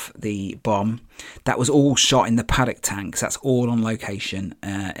sets off the bomb. That was all shot in the paddock tanks. That's all on location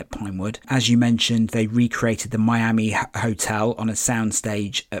at Pinewood. As you mentioned, they recreated the Miami Hotel on a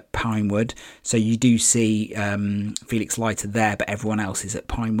soundstage at Pinewood. So you do see Felix Leiter there, but everyone else is at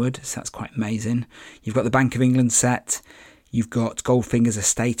Pinewood. So that's quite amazing. You've got the Bank of England set. You've got Goldfinger's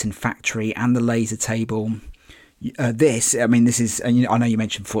estate and factory and the laser table. This is, and I know you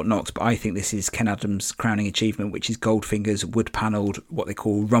mentioned Fort Knox, but I think this is Ken Adams' crowning achievement, which is Goldfinger's wood-panelled, what they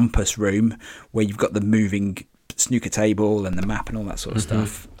call rumpus room, where you've got the moving snooker table and the map and all that sort of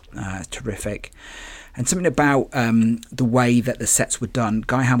stuff. Terrific. And something about the way that the sets were done.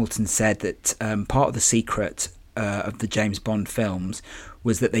 Guy Hamilton said that part of the secret of the James Bond films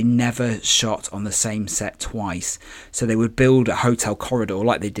was that they never shot on the same set twice. So they would build a hotel corridor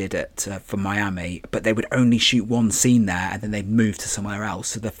like they did for Miami, but they would only shoot one scene there and then they'd move to somewhere else.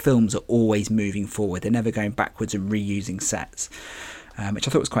 So the films are always moving forward. They're never going backwards and reusing sets, which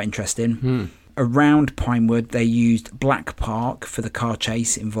I thought was quite interesting. Around Pinewood, they used Black Park for the car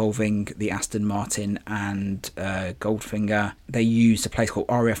chase involving the Aston Martin and Goldfinger. They used a place called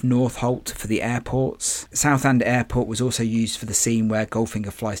RAF Northolt for the airports. Southend Airport was also used for the scene where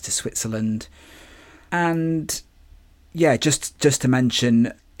Goldfinger flies to Switzerland. And yeah, just to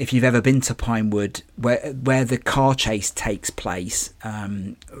mention, if you've ever been to Pinewood, where the car chase takes place,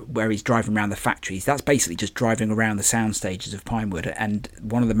 where he's driving around the factories, that's basically just driving around the sound stages of Pinewood. And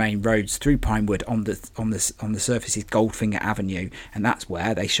one of the main roads through Pinewood on the surface is Goldfinger Avenue, and that's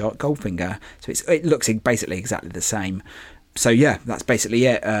where they shot Goldfinger. So it looks basically exactly the same. So yeah, that's basically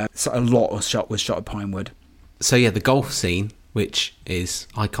it. So a lot was shot at Pinewood. So yeah, the golf scene, which is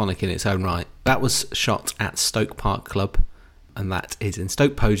iconic in its own right, that was shot at Stoke Park Club, and that is in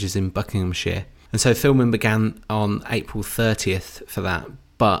Stoke Poges in Buckinghamshire. And so filming began on April 30th for that,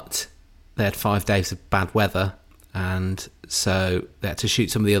 but they had 5 days of bad weather, and so they had to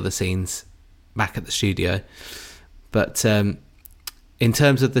shoot some of the other scenes back at the studio. But in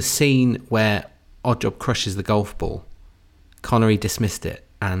terms of the scene where Oddjob crushes the golf ball, Connery dismissed it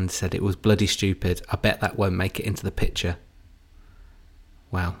and said it was bloody stupid. I bet that won't make it into the picture.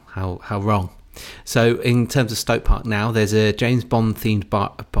 Wow, how wrong. So in terms of Stoke Park now, there's a James Bond themed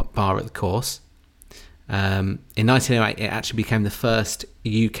bar at the course. In 1908 it actually became the first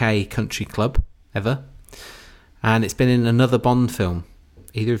UK country club ever, and it's been in another Bond film.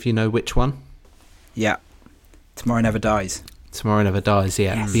 Either of you know which one? Yeah, Tomorrow Never Dies. Tomorrow Never Dies,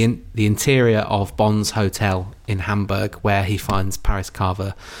 yeah. Yes. The interior of Bond's hotel in Hamburg, where he finds Paris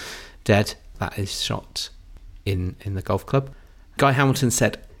Carver dead. That is shot in the golf club. Guy Hamilton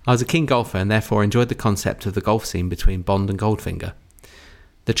said, "I was a keen golfer and therefore enjoyed the concept of the golf scene between Bond and Goldfinger.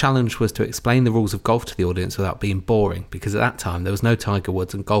 The challenge was to explain the rules of golf to the audience without being boring, because at that time there was no Tiger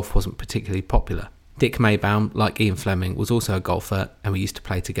Woods and golf wasn't particularly popular. Dick Maybaum, like Ian Fleming, was also a golfer and we used to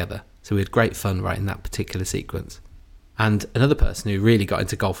play together, so we had great fun writing that particular sequence." And another person who really got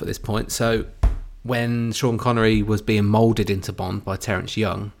into golf at this point, so when Sean Connery was being moulded into Bond by Terence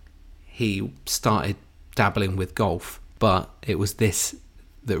Young, he started dabbling with golf, but it was this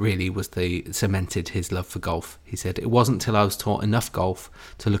that really was cemented his love for golf. He said, "It wasn't till I was taught enough golf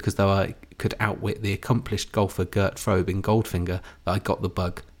to look as though I could outwit the accomplished golfer Gert Frobe in Goldfinger that I got the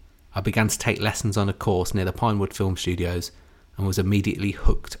bug. I began to take lessons on a course near the Pinewood Film Studios and was immediately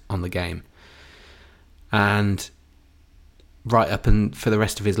hooked on the game." And right up and for the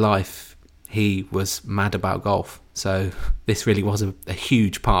rest of his life, he was mad about golf. So this really was a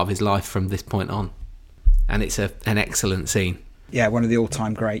huge part of his life from this point on. And it's an excellent scene. Yeah, one of the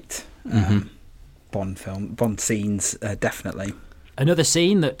all-time great Bond scenes, definitely. Another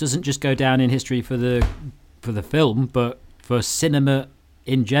scene that doesn't just go down in history for the film, but for cinema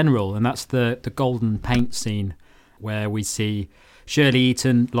in general, and that's the golden paint scene, where we see Shirley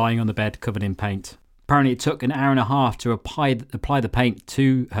Eaton lying on the bed covered in paint. Apparently, it took an hour and a half to apply the paint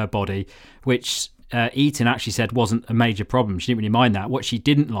to her body, which Eaton actually said wasn't a major problem. She didn't really mind that. What she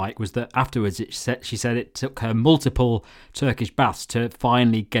didn't like was that afterwards she said it took her multiple Turkish baths to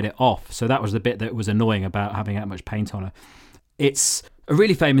finally get it off. So that was the bit that was annoying about having that much paint on her. It's a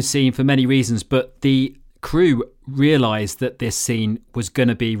really famous scene for many reasons, but the crew realised that this scene was going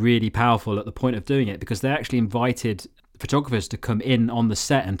to be really powerful at the point of doing it, because they actually invited photographers to come in on the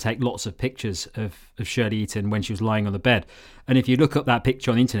set and take lots of pictures of Shirley Eaton when she was lying on the bed. And if you look up that picture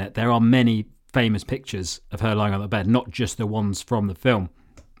on the internet, there are many famous pictures of her lying on the bed, not just the ones from the film.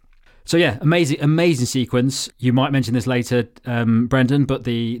 So yeah, amazing sequence. You might mention this later, Brendan, but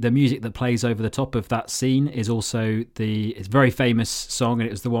the music that plays over the top of that scene is also it's a very famous song, and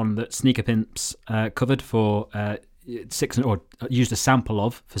it was the one that Sneaker Pimps covered for used a sample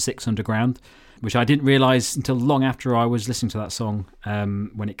of for 6 Underground, which I didn't realise until long after I was listening to that song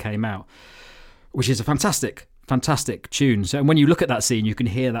when it came out, which is a fantastic tune. So when you look at that scene, you can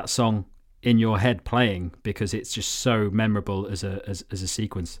hear that song in your head playing, because it's just so memorable as a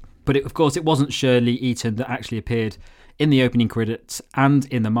sequence. But of course, it wasn't Shirley Eaton that actually appeared in the opening credits and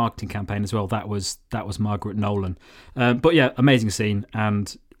in the marketing campaign as well. That was Margaret Nolan. But yeah, amazing scene,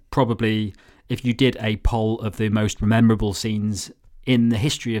 and probably if you did a poll of the most memorable scenes in the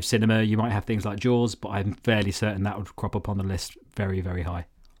history of cinema, you might have things like Jaws, but I'm fairly certain that would crop up on the list very, very high.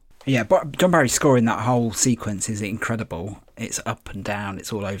 Yeah, but John Barry's score in that whole sequence is incredible. It's up and down,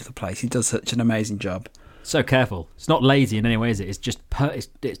 it's all over the place. He does such an amazing job. So careful. It's not lazy in any way, is it? It's just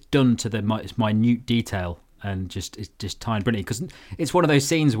it's done to the minute detail, and it's just timed brilliantly, because it's one of those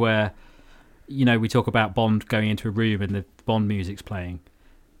scenes where, you know, we talk about Bond going into a room and the Bond music's playing.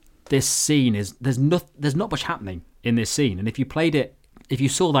 This scene there's not much happening in this scene, and if you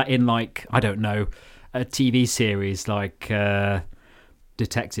saw that in, like, I don't know, a TV series like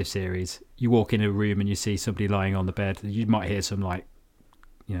detective series, you walk in a room and you see somebody lying on the bed, you might hear some, like,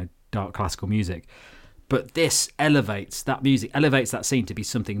 you know, dark classical music, but this elevates that scene to be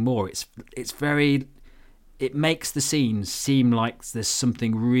something more. It makes the scene seem like there's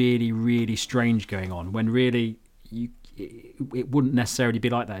something really, really strange going on, when really it wouldn't necessarily be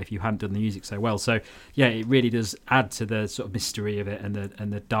like that if you hadn't done the music so well. So yeah, it really does add to the sort of mystery of it and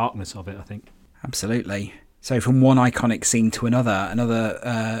the darkness of it, I think. Absolutely. So from one iconic scene to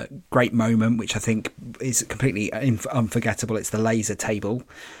another great moment, which I think is completely unforgettable, it's the laser table.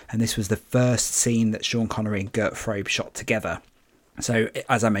 And this was the first scene that Sean Connery and Gert Frobe shot together. So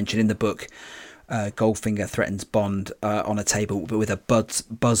as I mentioned in the book, Goldfinger threatens Bond on a table with a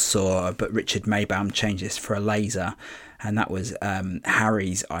buzzsaw, but Richard Maybaum changed this for a laser. And that was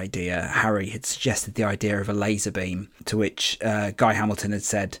Harry's idea. Harry had suggested the idea of a laser beam, to which Guy Hamilton had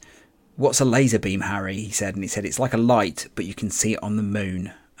said, "What's a laser beam, Harry?" he said, and he said, "It's like a light, but you can see it on the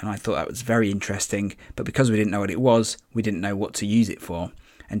moon." And I thought that was very interesting, but because we didn't know what it was, we didn't know what to use it for.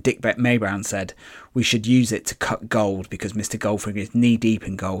 And Dick Maybaum said, "We should use it to cut gold, because Mr. Goldfinger is knee-deep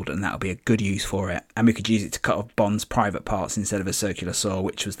in gold, and that'll be a good use for it. And we could use it to cut off Bond's private parts instead of a circular saw,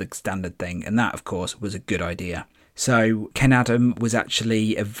 which was the standard thing." And that, of course, was a good idea. So Ken Adam was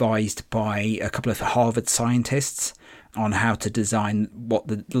actually advised by a couple of Harvard scientists on how to design what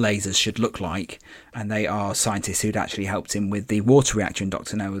the lasers should look like, and they are scientists who'd actually helped him with the water reactor in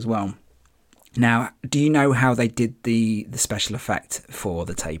Dr. No as well. Now, do you know how they did the special effect for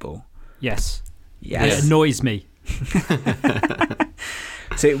the table? Yes. Yes. It annoys me.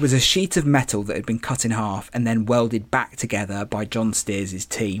 So it was a sheet of metal that had been cut in half and then welded back together by John Steers'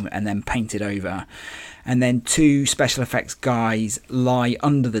 team and then painted over. And then 2 special effects guys lie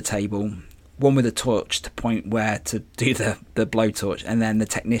under the table, one with a torch to point where to do the blowtorch, and then the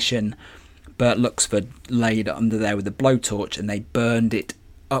technician, Bert Luxford, laid under there with a blowtorch, and they burned it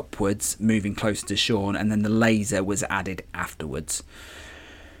upwards, moving closer to Sean, and then the laser was added afterwards.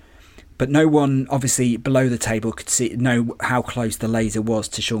 But no one, obviously, below the table could know how close the laser was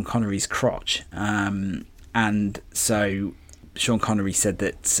to Sean Connery's crotch. And so Sean Connery said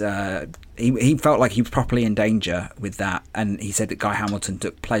that he felt like he was properly in danger with that. And he said that Guy Hamilton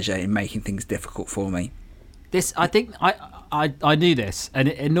took pleasure in making things difficult for me. This, I think, I knew this, and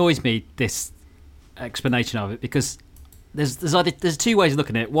it annoys me, this explanation of it, because there's 2 ways of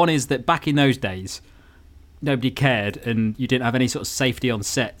looking at it. One is that back in those days, nobody cared and you didn't have any sort of safety on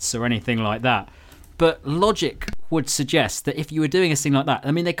sets or anything like that. But logic would suggest that if you were doing a thing like that,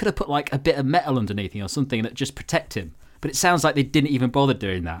 I mean, they could have put like a bit of metal underneath him or something that just protect him. But it sounds like they didn't even bother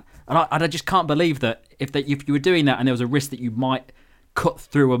doing that. And I just can't believe that if you were doing that and there was a risk that you might cut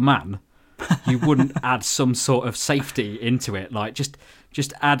through a man, you wouldn't add some sort of safety into it. Like just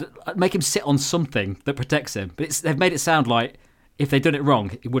make him sit on something that protects him. But they've made it sound like if they'd done it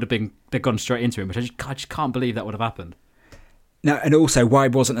wrong, it would have been they'd gone straight into him, which I just can't believe that would have happened. No, and also, why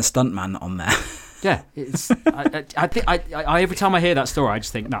wasn't a stuntman on there? Yeah, it's. I think every time I hear that story, I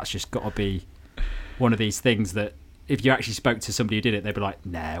just think that's just got to be one of these things that if you actually spoke to somebody who did it, they'd be like,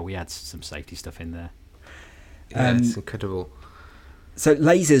 "Nah, we had some safety stuff in there." Yeah, it's incredible. So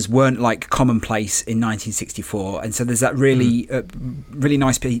lasers weren't like commonplace in 1964, and so there's that really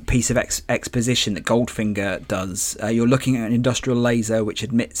nice piece of exposition that Goldfinger does. You're looking at an industrial laser which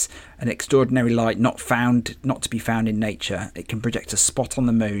emits an extraordinary light not to be found in nature. It can project a spot on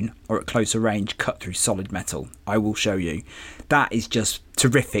the moon or at closer range cut through solid metal. I will show you. That is just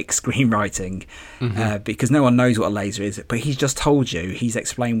terrific screenwriting because no one knows what a laser is, but he's just told you, he's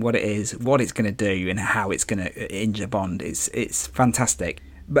explained what it is, what it's going to do and how it's going to injure Bond. It's fantastic.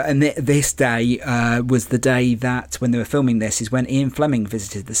 But this day was the day that, when they were filming this, is when Ian Fleming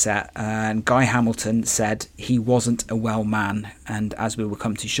visited the set, and Guy Hamilton said he wasn't a well man, and as we will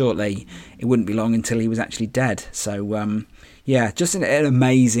come to shortly, it wouldn't be long until he was actually dead. So yeah, just an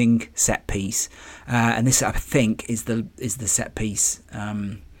amazing set piece, and this, I think, is the set piece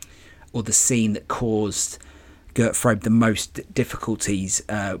or the scene that caused Gert Frobe the most difficulties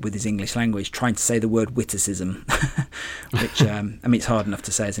with his English language, trying to say the word witticism, which I mean, it's hard enough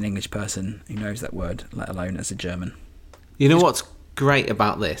to say as an English person who knows that word, let alone as a German. You know what's great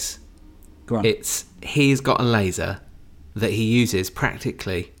about this? Go on. He's got a laser that he uses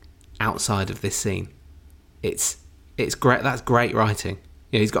practically outside of this scene. It's great. That's great writing.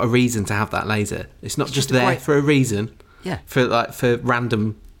 You know, he's got a reason to have that laser. It's not just there for a reason. Yeah. For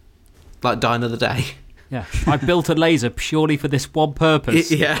random, like Die Another Day. Yeah, I built a laser purely for this one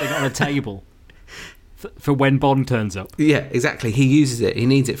purpose. Yeah. On a table for when Bond turns up. Yeah, exactly. He uses it. He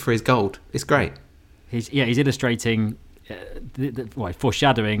needs it for his gold. It's great. He's illustrating,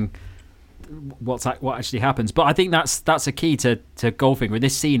 foreshadowing what actually happens. But I think that's a key to Goldfinger. And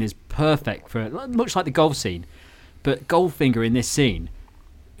this scene is perfect for much like the golf scene. But Goldfinger in this scene,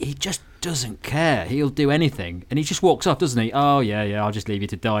 he just doesn't care. He'll do anything, and he just walks off, doesn't he? Oh yeah, I'll just leave you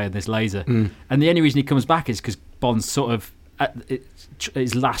to die in this laser. And the only reason he comes back is because Bond's sort of at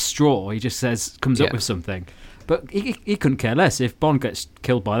his last straw. He just comes up with something, but he couldn't care less. If Bond gets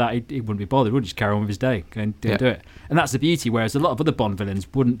killed by that, he wouldn't be bothered. Would just carry on with his day and do it. And that's the beauty. Whereas a lot of other Bond villains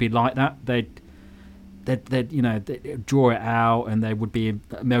wouldn't be like that. They'd draw it out, and they would be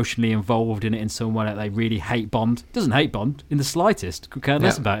emotionally involved in it in some way. Like they really hate Bond. Doesn't hate Bond in the slightest. Could care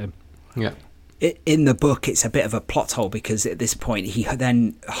less about him. Yeah. In the book, it's a bit of a plot hole because at this point he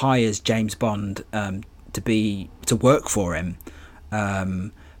then hires James Bond to work for him,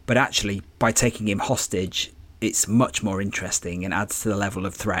 but actually by taking him hostage, it's much more interesting and adds to the level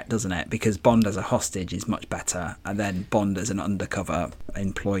of threat, doesn't it? Because Bond as a hostage is much better, and then Bond as an undercover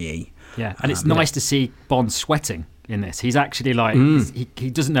employee. Yeah, and it's nice to see Bond sweating in this. He's actually like he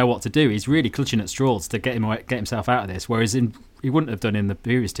doesn't know what to do. He's really clutching at straws to get himself out of this. Whereas he wouldn't have done in the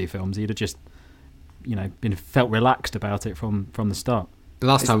previous 2 films. He'd have just felt relaxed about it from the start. The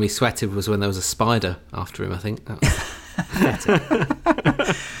last time he sweated was when there was a spider after him, I think.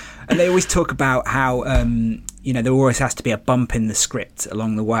 And they always talk about how there always has to be a bump in the script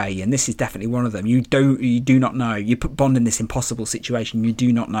along the way, and this is definitely one of them. You do not know. You put Bond in this impossible situation. You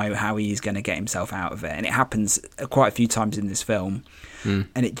do not know how he is going to get himself out of it, and it happens quite a few times in this film, and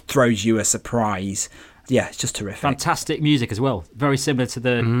it throws you a surprise. Yeah, it's just terrific. Fantastic music as well. Very similar to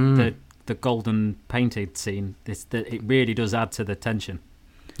the golden painted scene. It really does add to the tension.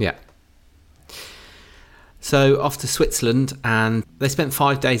 Yeah. So off to Switzerland, and they spent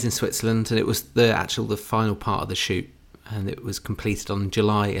 5 days in Switzerland, and it was the final part of the shoot, and it was completed on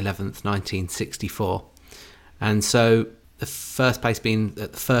July 11th, 1964. And so the first place being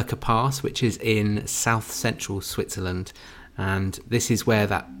at the Furka Pass, which is in south central Switzerland, and this is where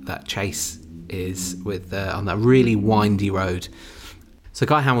that chase is with on that really windy road. So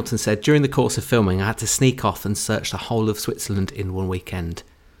Guy Hamilton said, during the course of filming, I had to sneak off and search the whole of Switzerland in one weekend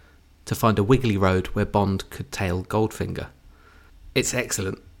to find a wiggly road where Bond could tail Goldfinger. It's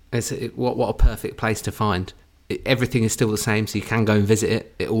excellent. What a perfect place to find. Everything is still the same, so you can go and visit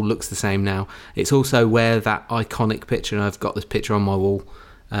it. It all looks the same now. It's also where that iconic picture, and I've got this picture on my wall,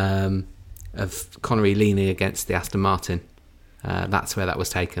 of Connery leaning against the Aston Martin. That's where that was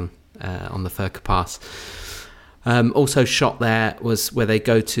taken, on the Furka Pass. Also shot there was where they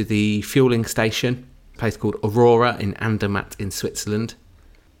go to the fueling station, a place called Aurora in Andermatt in Switzerland.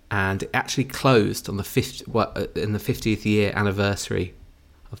 And it actually closed on in the 50th year anniversary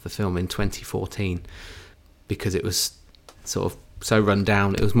of the film in 2014 because it was sort of so run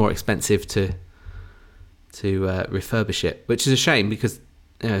down. It was more expensive to refurbish it, which is a shame because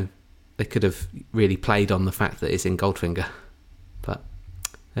they could have really played on the fact that it's in Goldfinger. But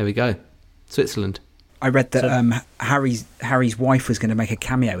there we go, Switzerland. I read that Harry's wife was going to make a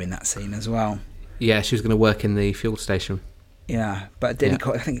cameo in that scene as well. Yeah, she was going to work in the fuel station. Yeah, but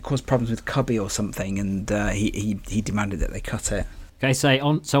I think it caused problems with Cubby or something, and he demanded that they cut it. Okay, so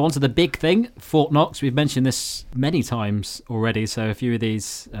on to the big thing, Fort Knox. We've mentioned this many times already, so a few of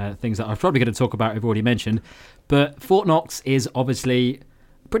these things that I'm probably going to talk about we've already mentioned. But Fort Knox is obviously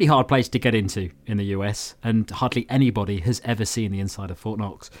a pretty hard place to get into in the US, and hardly anybody has ever seen the inside of Fort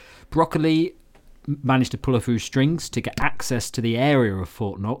Knox. Broccoli managed to pull a few strings to get access to the area of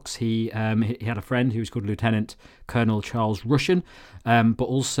Fort Knox. He had a friend who was called Lieutenant Colonel Charles Russian, but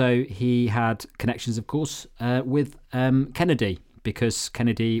also he had connections, of course, with Kennedy, because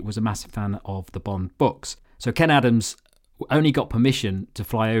Kennedy was a massive fan of the Bond books. So Ken Adams only got permission to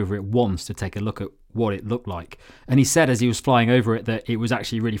fly over it once to take a look at what it looked like. And he said as he was flying over it that it was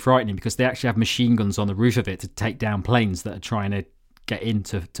actually really frightening because they actually have machine guns on the roof of it to take down planes that are trying to get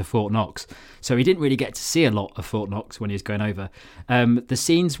into Fort Knox. So he didn't really get to see a lot of Fort Knox when he was going over. The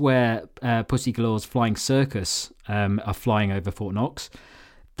scenes where Pussy Galore's Flying Circus are flying over Fort Knox,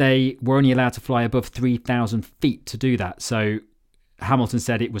 they were only allowed to fly above 3,000 feet to do that. So Hamilton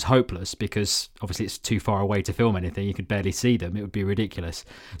said it was hopeless because obviously it's too far away to film anything. You could barely see them. It would be ridiculous.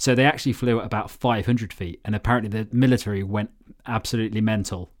 So they actually flew at about 500 feet. And apparently the military went absolutely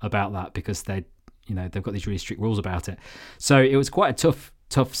mental about that because they've got these really strict rules about it. So it was quite a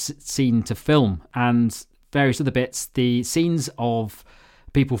tough scene to film. And various other bits, the scenes of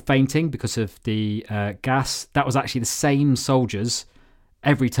people fainting because of the gas, that was actually the same soldiers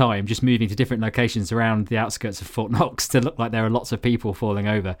every time, just moving to different locations around the outskirts of Fort Knox to look like there are lots of people falling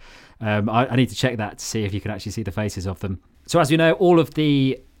over. I need to check that to see if you can actually see the faces of them. So as you know, all of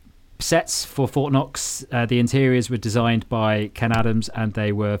the sets for Fort Knox, the interiors were designed by Ken Adams and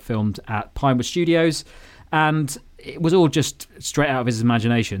they were filmed at Pinewood Studios, and it was all just straight out of his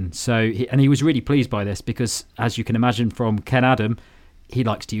imagination. So he was really pleased by this because, as you can imagine from Ken Adam, he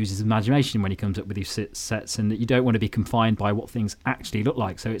likes to use his imagination when he comes up with these sets, and you don't want to be confined by what things actually look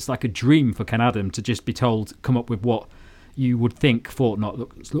like. So it's like a dream for Ken Adam to just be told, come up with what you would think Fort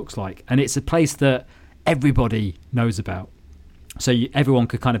Knox looks like. And it's a place that everybody knows about. So everyone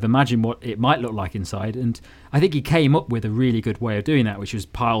could kind of imagine what it might look like inside. And I think he came up with a really good way of doing that, which was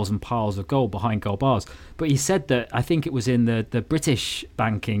piles and piles of gold behind gold bars. But he said that, I think it was in the British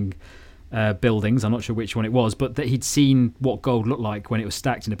banking buildings, I'm not sure which one it was, but that he'd seen what gold looked like when it was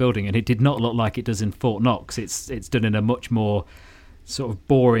stacked in a building, and it did not look like it does in Fort Knox. It's done in a much more sort of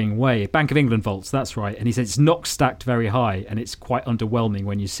boring way. Bank of England vaults, that's right. And he said it's not stacked very high, and it's quite underwhelming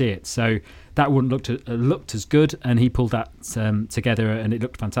when you see it. So that wouldn't looked as good, and he pulled that together, and it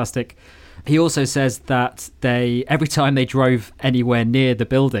looked fantastic. He also says that every time they drove anywhere near the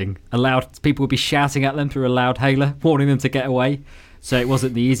building, people would be shouting at them through a loud hailer, warning them to get away. So it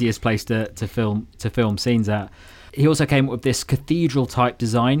wasn't the easiest place to film scenes at. He also came up with this cathedral-type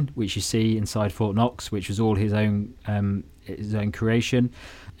design, which you see inside Fort Knox, which was all his own creation.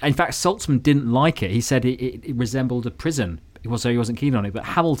 In fact, Saltzman didn't like it. He said it resembled a prison. he wasn't keen on it, but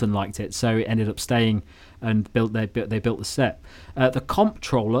Hamilton liked it, so it ended up staying and they built the set. The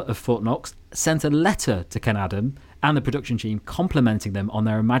comptroller of Fort Knox sent a letter to Ken Adam and the production team complimenting them on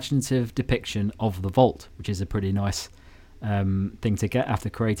their imaginative depiction of the vault, which is a pretty nice thing to get after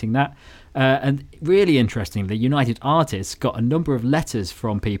creating that. And really interestingly, United Artists got a number of letters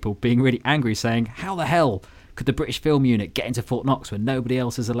from people being really angry, saying, how the hell could the British Film Unit get into Fort Knox when nobody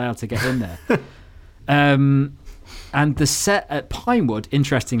else is allowed to get in there? And the set at Pinewood,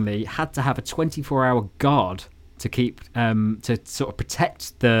 interestingly, had to have a 24-hour guard to keep to sort of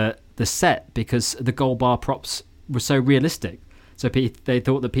protect the set, because the gold bar props were so realistic. So they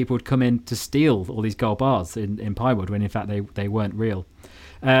thought that people would come in to steal all these gold bars in Pinewood, when in fact they weren't real.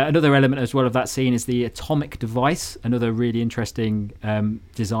 Another element as well of that scene is the atomic device, another really interesting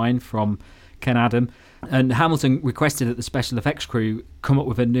design from Ken Adam. And Hamilton requested that the special effects crew come up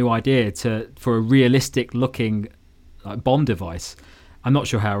with a new idea for a realistic looking bomb device. I'm not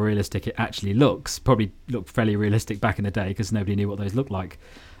sure how realistic it actually looks. Probably looked fairly realistic back in the day because nobody knew what those looked like.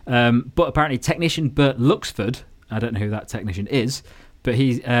 But apparently technician Bert Luxford, I don't know who that technician is, but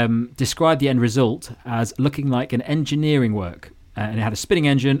he described the end result as looking like an engineering work. And it had a spinning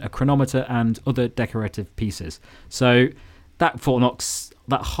engine, a chronometer, and other decorative pieces. So that Fort Knox,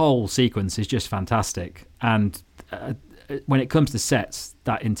 that whole sequence is just fantastic. And when it comes to sets,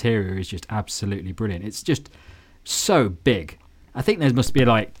 that interior is just absolutely brilliant. It's just so big. I think there must be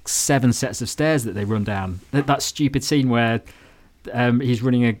like 7 sets of stairs that they run down. That stupid scene where he's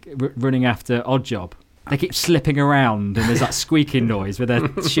running after Oddjob. They keep slipping around and there's that squeaking noise with their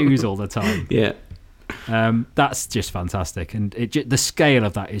shoes all the time. Yeah. That's just fantastic. And the scale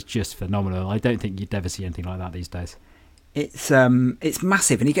of that is just phenomenal. I don't think you'd ever see anything like that these days. It's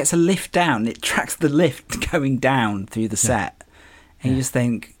massive, and he gets a lift down. It tracks the lift going down through the set. And you just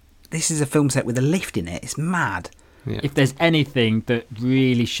think, this is a film set with a lift in it. It's mad. Yeah. If there's anything that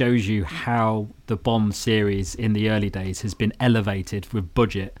really shows you how the Bond series in the early days has been elevated with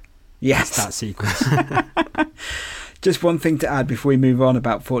budget, yes, it's that sequence. Just one thing to add before we move on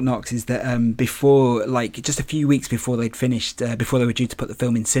about Fort Knox is that before, like just a few weeks before they'd finished, before they were due to put the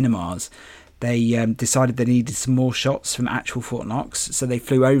film in cinemas, they decided they needed some more shots from actual Fort Knox, so they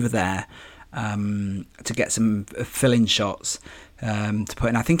flew over there to get some fill-in shots to put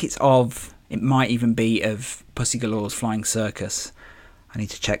in. I think it might even be of Pussy Galore's Flying Circus. I need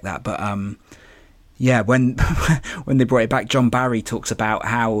to check that, but yeah, when they brought it back, John Barry talks about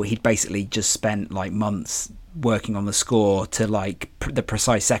how he'd basically just spent like months working on the score to like the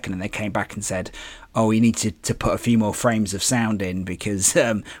precise second, and they came back and said, oh, we need to put a few more frames of sound in because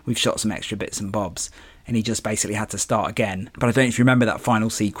we've shot some extra bits and bobs. And he just basically had to start again. But I don't know if you remember that final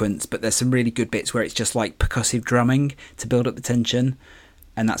sequence, but there's some really good bits where it's just like percussive drumming to build up the tension.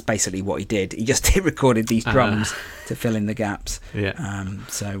 And that's basically what he did. He just recorded these drums to fill in the gaps. Yeah.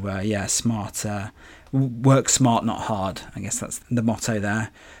 Smart. Work smart, not hard. I guess that's the motto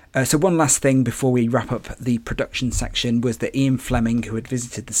there. So one last thing before we wrap up the production section was that Ian Fleming, who had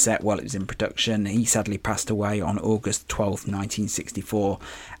visited the set while it was in production, he sadly passed away on August 12th, 1964,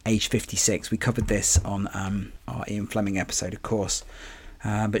 age 56. We covered this on our Ian Fleming episode, of course.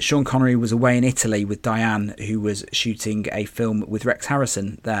 But Sean Connery was away in Italy with Diane, who was shooting a film with Rex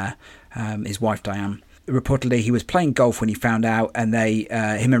Harrison there, his wife Diane. Reportedly, he was playing golf when he found out, and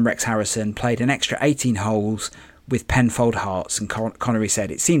him and Rex Harrison played an extra 18 holes with Penfold hearts, and Connery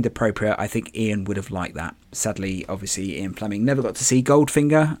said it seemed appropriate. I think Ian would have liked that. Sadly, obviously, Ian Fleming never got to see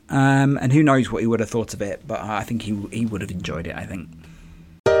Goldfinger, and who knows what he would have thought of it, but I think he would have enjoyed it, I think.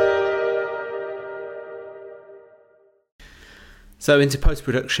 So into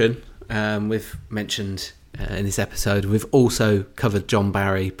post-production, we've mentioned in this episode, we've also covered John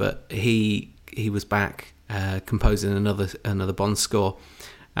Barry, but he was back composing another Bond score,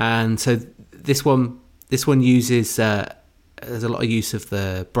 and so this one uses there's a lot of use of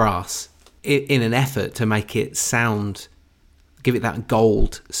the brass in an effort to make it give it that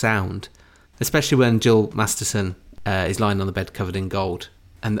gold sound, especially when Jill Masterson is lying on the bed covered in gold.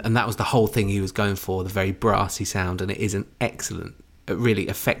 And that was the whole thing he was going for, the very brassy sound. And it is an excellent, really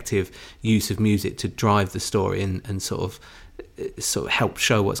effective use of music to drive the story and sort of help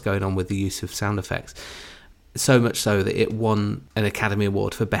show what's going on with the use of sound effects. So much so that it won an Academy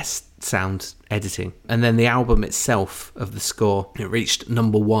Award for Best Sound Editing. And then the album itself of the score, it reached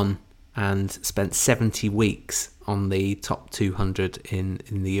number 1 and spent 70 weeks on the top 200 in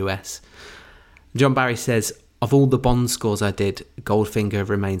the US. John Barry says, of all the Bond scores I did, Goldfinger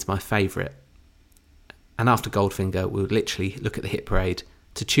remains my favourite. And after Goldfinger, we would literally look at the hit parade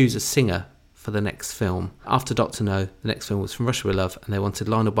to choose a singer for the next film. After Dr. No, the next film was From Russia With Love, and they wanted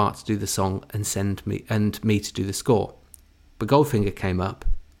Lionel Bart to do the song and me to do the score. But Goldfinger came up.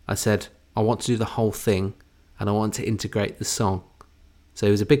 I said, I want to do the whole thing and I want to integrate the song. So it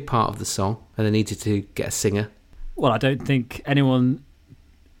was a big part of the song and I needed to get a singer. Well, I don't think anyone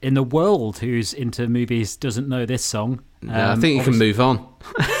in the world who's into movies doesn't know this song. No, I think you can move on.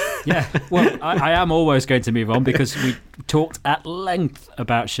 Yeah, well, I am always going to move on because we talked at length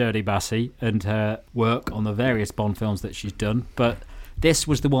about Shirley Bassey and her work on the various Bond films that she's done, but this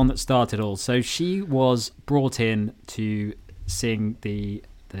was the one that started all. So she was brought in to sing the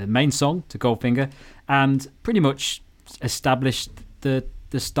main song to Goldfinger and pretty much established the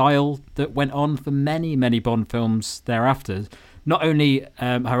style that went on for many, many Bond films thereafter. Not only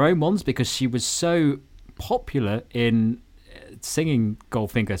her own ones, because she was so popular in singing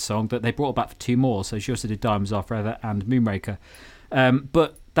Goldfinger song that they brought her back for 2 more. So she also did Diamonds Are Forever and Moonraker.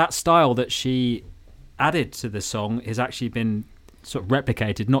 But that style that she added to the song has actually been sort of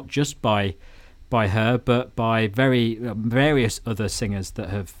replicated, not just by her, but by various other singers that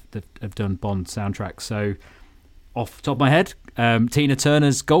have done Bond soundtracks. So off the top of my head, Tina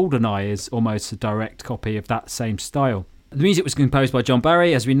Turner's GoldenEye is almost a direct copy of that same style. The music was composed by John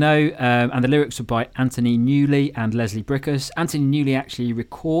Barry, as we know, and the lyrics were by Anthony Newley and Leslie Brickus. Anthony Newley actually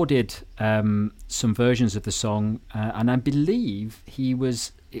recorded some versions of the song, and I believe he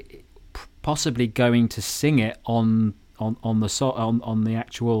was possibly going to sing it on the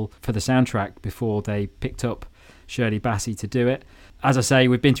actual for the soundtrack before they picked up Shirley Bassey to do it. As I say,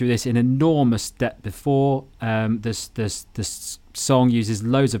 we've been through this in enormous depth before. This song uses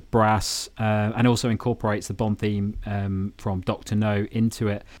loads of brass and also incorporates the Bond theme from Doctor No into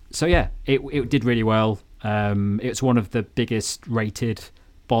it. So yeah, it did really well. It's one of the biggest rated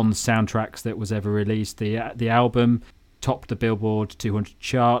Bond soundtracks that was ever released. The album topped the Billboard 200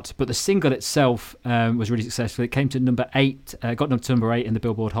 chart, but the single itself was really successful. It came to number 8, got to number 8 in the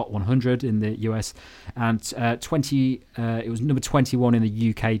Billboard Hot 100 in the US, and it was number 21 in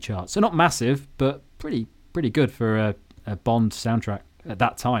the UK chart. So not massive, but pretty good for a Bond soundtrack at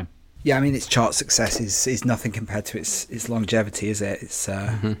that time. Yeah, I mean, its chart success is nothing compared to its longevity, is it? It's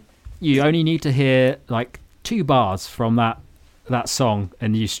You only need to hear like 2 bars from that song,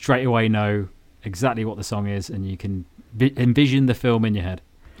 and you straight away know exactly what the song is, and you can envision the film in your head.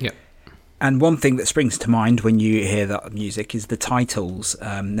 Yep. And one thing that springs to mind when you hear that music is the titles.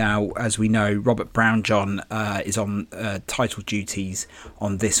 Now, as we know, Robert Brownjohn is on title duties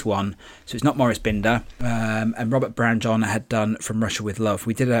on this one. So it's not Maurice Binder. And Robert Brownjohn had done From Russia With Love.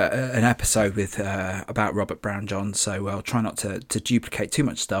 We did an episode about Robert Brownjohn, so I'll try not to duplicate too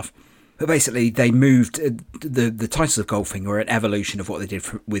much stuff. But basically, they moved the titles of Goldfinger were an evolution of what they did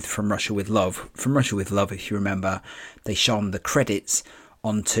with From Russia With Love. From Russia With Love, if you remember, they shone the credits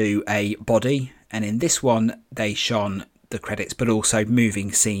onto a body, and in this one, they shone the credits, but also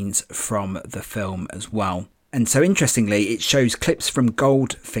moving scenes from the film as well. And so, interestingly, it shows clips from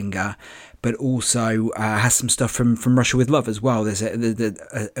Goldfinger, but also has some stuff from Russia With Love as well. There's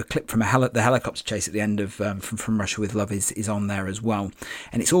a clip from the helicopter chase at the end of from Russia With Love is on there as well.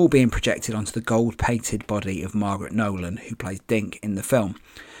 And it's all being projected onto the gold-painted body of Margaret Nolan, who plays Dink in the film.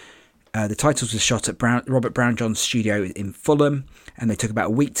 The titles were shot at Robert Brownjohn's studio in Fulham, and they took about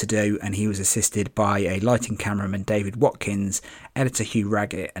a week to do, and he was assisted by a lighting cameraman, David Watkins, editor Hugh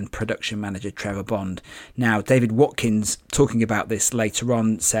Raggett, and production manager Trevor Bond. Now, David Watkins, talking about this later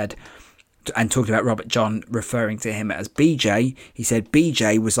on, said, and talked about Robert John referring to him as BJ, he said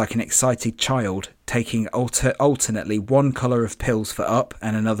BJ was like an excited child, taking alternately one colour of pills for up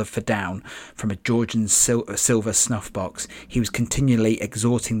and another for down from a Georgian silver snuff box. He was continually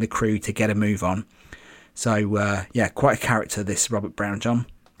exhorting the crew to get a move on. So, yeah, quite a character, this Robert Brownjohn.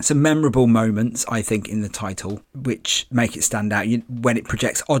 Some memorable moments, I think, in the title, which make it stand out. When it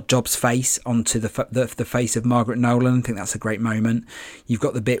projects Oddjob's face onto the face of Margaret Nolan, I think that's a great moment. You've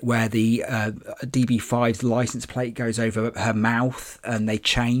got the bit where the DB5's license plate goes over her mouth and they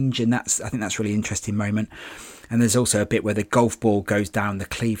change, and I think that's a really interesting moment. And there's also a bit where the golf ball goes down the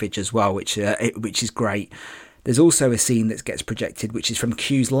cleavage as well, which is great. There's also a scene that gets projected, which is from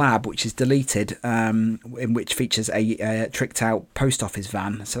Q's lab, which is deleted, in which features a tricked-out post office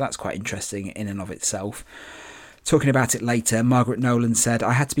van. So that's quite interesting in and of itself. Talking about it later, Margaret Nolan said,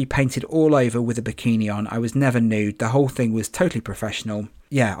 "I had to be painted all over with a bikini on. I was never nude. The whole thing was totally professional.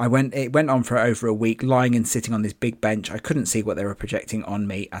 Yeah, it went on for over a week, lying and sitting on this big bench. I couldn't see what they were projecting on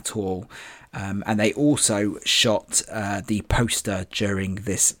me at all." And they also shot the poster during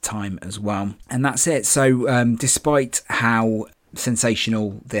this time as well. And that's it. So despite how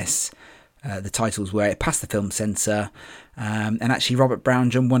sensational the titles were, it passed the film censor. And actually Robert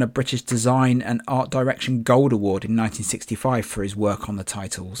Brownjohn won a British Design and Art Direction Gold Award in 1965 for his work on the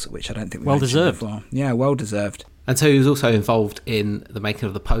titles, which I don't think we well deserved. Before. Yeah, well deserved. And so he was also involved in the making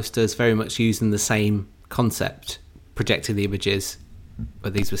of the posters, very much using the same concept, projecting the images,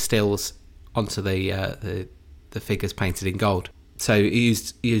 where these were stills, onto the figures painted in gold. So he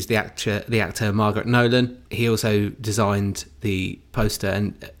used the actor Margaret Nolan. He also designed the poster,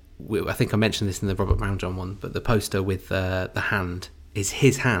 and I think I mentioned this in the Robert Brownjohn one, but the poster with the hand is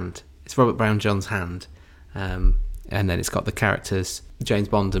his hand. It's Robert Brownjohn's hand. And then it's got the characters James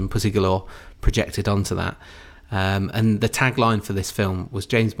Bond and Pussy Galore projected onto that. And the tagline for this film was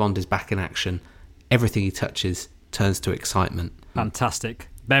 "James Bond is back in action. Everything he touches turns to excitement." Fantastic.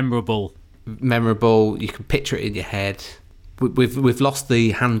 Memorable. You can picture it in your head. We've lost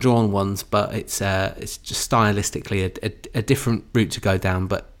the hand-drawn ones, but it's just stylistically a different route to go down.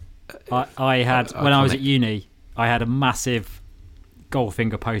 But I had when I was at uni, I had a massive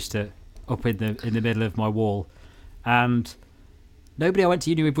Goldfinger poster up in the middle of my wall, and nobody I went to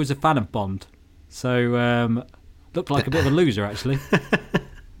uni with was a fan of Bond, so looked like a bit of a loser actually.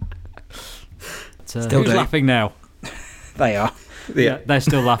 Who's laughing now? They are. Yeah, they're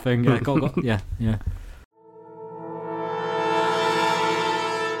still laughing. Yeah, yeah.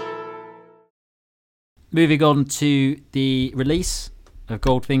 Moving on to the release of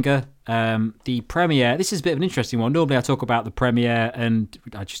Goldfinger, the premiere. This is a bit of an interesting one. Normally I talk about the premiere and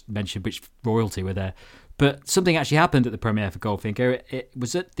I just mentioned which royalty were there. But something actually happened at the premiere for Goldfinger. It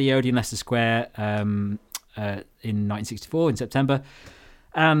was at the Odeon Leicester Square in 1964, in September.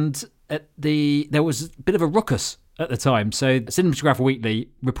 And there was a bit of a ruckus at the time. So Cinematographer Weekly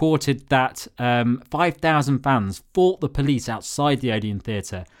reported that 5,000 fans fought the police outside the Odeon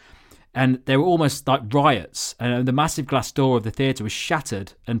Theatre. And there were almost like riots. And the massive glass door of the theatre was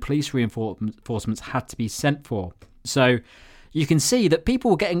shattered and police reinforcements had to be sent for. So you can see that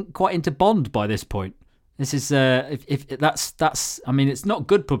people were getting quite into Bond by this point. This is, if that's, I mean, it's not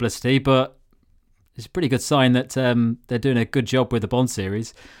good publicity, but it's a pretty good sign that they're doing a good job with the Bond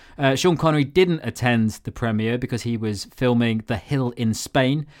series. Sean Connery didn't attend the premiere because he was filming The Hill in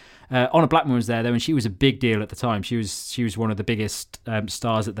Spain. Honor Blackman was there though, and she was a big deal at the time. She was one of the biggest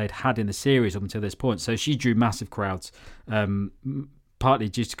stars that they'd had in the series up until this point. So she drew massive crowds, partly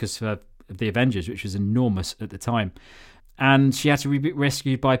just because of the Avengers, which was enormous at the time. And she had to be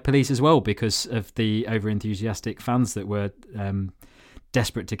rescued by police as well because of the over-enthusiastic fans that were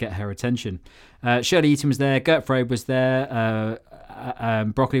desperate to get her attention. Shirley Eaton was there, Gert Frobe was there,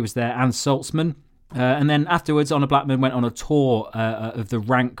 Broccoli was there, and Saltzman. And then afterwards, Honor Blackman went on a tour of the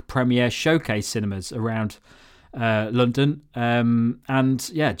Rank Premiere Showcase cinemas around London, and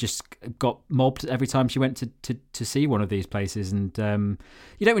yeah, just got mobbed every time she went to see one of these places. And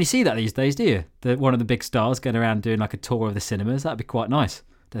you don't really see that these days, do you? One of the big stars going around doing like a tour of the cinemas. That'd be quite nice.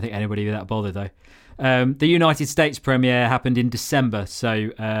 Don't think anybody would be that bothered though. The United States premiere happened in December, so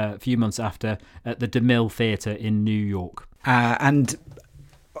a few months after, at the DeMille Theatre in New York. And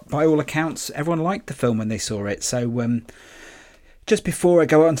by all accounts, everyone liked the film when they saw it. So just before I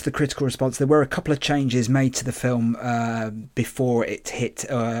go on to the critical response, there were a couple of changes made to the film before it hit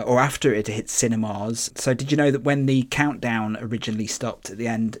or after it hit cinemas. So did you know that when the countdown originally stopped at the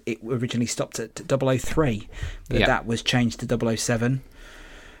end, it originally stopped at 003, but that was changed to 007?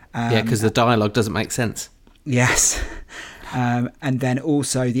 Yeah, because the dialogue doesn't make sense. Yes. And then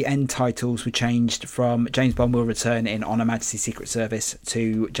also the end titles were changed from James Bond Will Return in On Her Majesty's Secret Service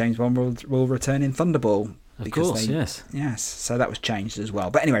to James Bond Will Return in Thunderball. Of course, yes. Yes, so that was changed as well.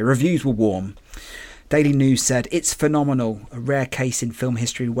 But anyway, reviews were warm. Daily News said, "It's phenomenal, a rare case in film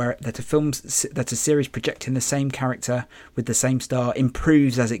history where that a series projecting the same character with the same star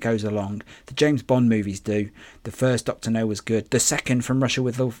improves as it goes along. The James Bond movies do. The first Dr. No was good. The second From Russia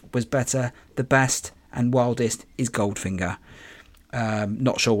with Love was better. The best and wildest is Goldfinger."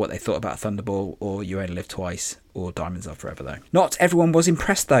 Not sure what they thought about Thunderball or You Only Live Twice or Diamonds Are Forever though. Not everyone was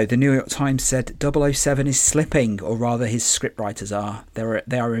impressed though. The New York Times said 007 is slipping, or rather his scriptwriters are.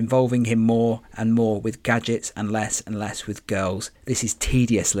 They are involving him more and more with gadgets and less with girls. This is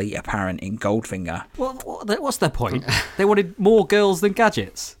tediously apparent in Goldfinger. Well, what's their point? They wanted more girls than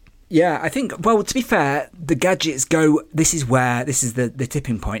gadgets. Yeah, I think, well, to be fair, the gadgets go, this is the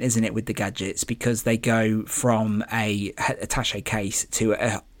tipping point, isn't it, with the gadgets, because they go from a attaché case to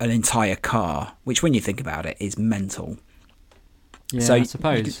an entire car, which when you think about it is mental. Yeah, so I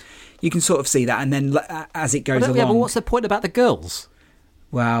suppose. You can sort of see that, and then as it goes along... Yeah, but what's the point about the girls?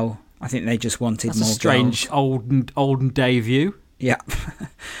 Well, I think they just wanted more girls. That's a strange olden day view. Yeah.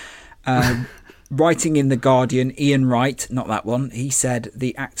 Writing in The Guardian, Ian Wright, not that one, he said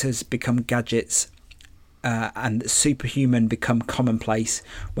the actors become gadgets and superhuman become commonplace.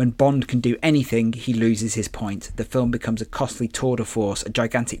 When Bond can do anything, he loses his point. The film becomes a costly tour de force, a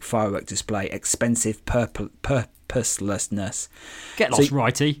gigantic firework display, expensive purposelessness. Get lost,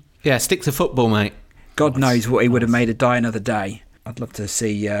 righty. Yeah, stick to football, mate. God knows what he would have made of Die Another Day. I'd love to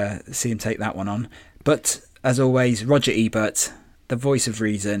see him take that one on. But, as always, Roger Ebert, the voice of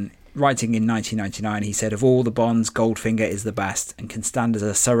reason, writing in 1999, he said, "Of all the Bonds, Goldfinger is the best and can stand as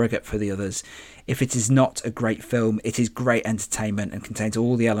a surrogate for the others. If it is not a great film, it is great entertainment and contains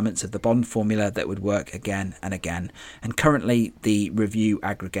all the elements of the Bond formula that would work again and again." And currently, the review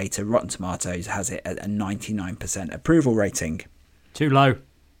aggregator Rotten Tomatoes has it at a 99% approval rating. Too low.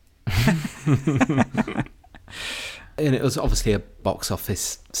 And it was obviously a box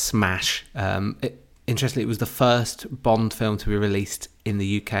office smash. Interestingly, it was the first Bond film to be released in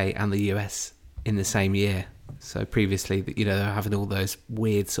the UK and the US in the same year. So previously, they were having all those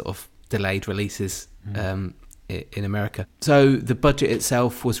weird sort of delayed releases in America. So the budget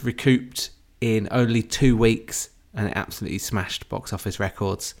itself was recouped in only 2 weeks, and it absolutely smashed box office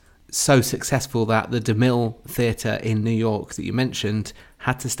records. So successful that the DeMille Theatre in New York that you mentioned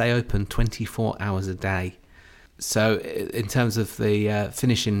had to stay open 24 hours a day. So in terms of the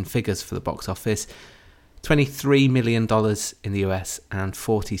finishing figures for the box office, $23 million in the US and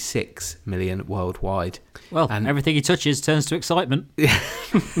 $46 million worldwide. Well, and everything he touches turns to excitement.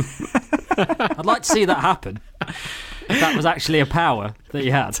 I'd like to see that happen. If that was actually a power that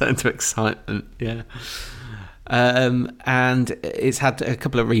he had. Turn to excitement, yeah. And it's had a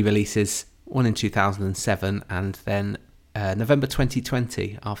couple of re-releases, one in 2007 and then November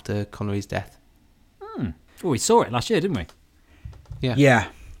 2020 after Connery's death. Oh, we saw it last year, didn't we? Yeah. Yeah.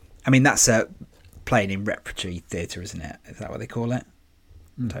 I mean, that's playing in repertory theatre, isn't it? Is that what they call it?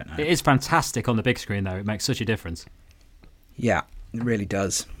 I don't know. It is fantastic on the big screen, though. It makes such a difference. Yeah, it really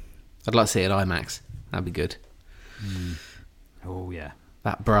does. I'd like to see it in IMAX. That'd be good. Oh, yeah.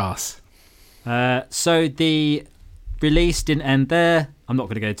 That brass. So the release didn't end there. I'm not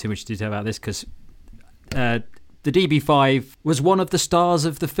going to go into too much detail about this because the DB5 was one of the stars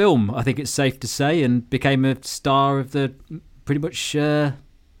of the film, I think it's safe to say, and became a star of the pretty much, well,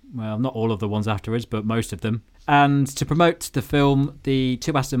 not all of the ones afterwards, but most of them. And to promote the film, the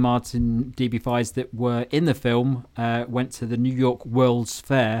 2 Aston Martin DB5s that were in the film went to the New York World's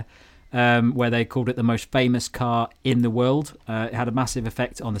Fair, where they called it the most famous car in the world. It had a massive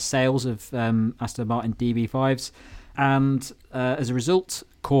effect on the sales of Aston Martin DB5s. And as a result,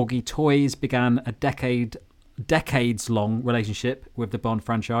 Corgi Toys began a decades-long relationship with the Bond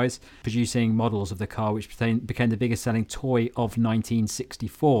franchise, producing models of the car which became the biggest selling toy of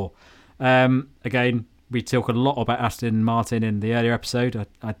 1964. Again, we talk a lot about Aston Martin in the earlier episode.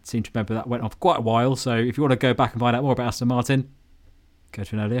 I seem to remember that went on for quite a while, so if you want to go back and find out more about Aston Martin, go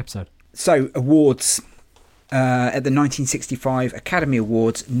to an earlier episode. So, awards. At the 1965 Academy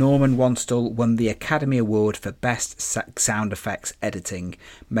Awards, Norman Wanstall won the Academy Award for Best Sound Effects Editing,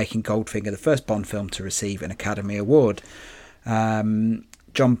 making Goldfinger the first Bond film to receive an Academy Award. John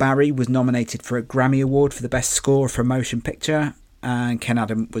Barry was nominated for a Grammy Award for the Best Score for a Motion Picture, and Ken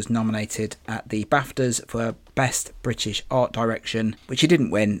Adam was nominated at the BAFTAs for Best British Art Direction, which he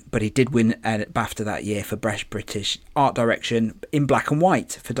didn't win, but he did win a BAFTA that year for Best British Art Direction in black and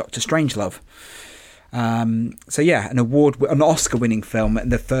white for Dr. Strangelove. So yeah, an Oscar-winning film,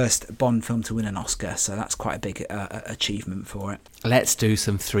 the first Bond film to win an Oscar. So that's quite a big achievement for it. Let's do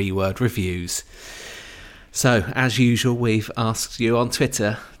some 3-word reviews. So as usual, we've asked you on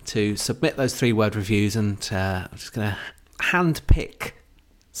Twitter to submit those 3-word reviews, and I'm just going to hand-pick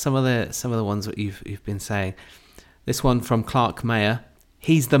some of the ones that you've been saying. This one from Clark Mayer.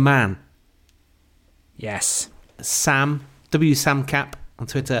 He's the man. Yes. Sam Cap. On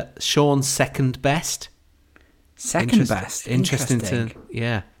Twitter, Sean's second best. Second best? Interesting.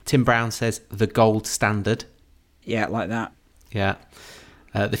 Yeah. Tim Brown says, the gold standard. Yeah, like that. Yeah.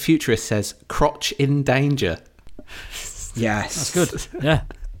 The Futurist says, crotch in danger. Yes. That's good. Yeah.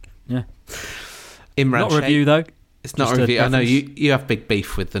 Imran not a review, though. It's not a review. I know you have big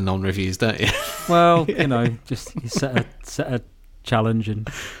beef with the non-reviews, don't you? Well, just you set a challenge and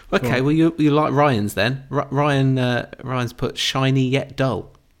okay. Well, you like Ryan's then. Ryan's put shiny yet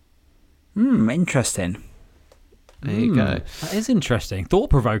dull. Interesting. There you go. That is interesting.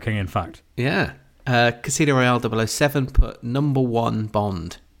 Thought-provoking, in fact. Yeah. Casino Royale 007 put number 1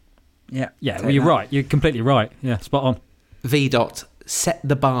 Bond. Yeah. Well, you're right. You're completely right. Yeah, spot on. V. Set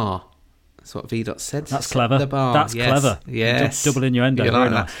the bar. That's what V. said. That's set clever. The bar. That's clever. Yes. Double innuendo. Like Very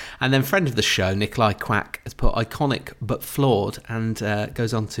that. nice. And then friend of the show, Nikolai Quack, has put iconic but flawed, and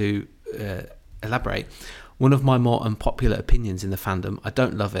goes on to elaborate. One of my more unpopular opinions in the fandom. I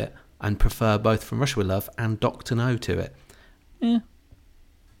don't love it. and prefer both From Russia with Love and Dr. No to it. Yeah.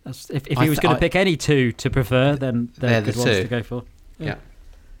 If he was going to pick any two to prefer, then they're good ones to go for. Yeah.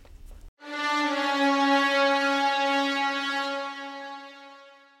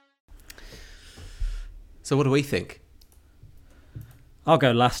 So what do we think? I'll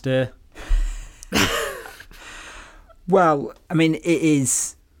go last here. Well, I mean, it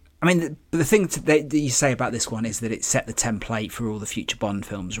is... I mean, the thing that you say about this one is that it set the template for all the future Bond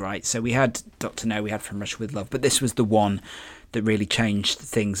films, right? So we had Dr. No, we had From Russia with Love, but this was the one that really changed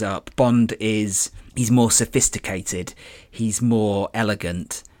things up. Bond he's more sophisticated, he's more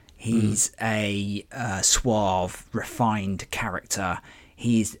elegant, he's a suave, refined character,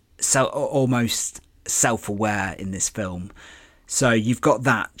 he's almost self-aware in this film. So you've got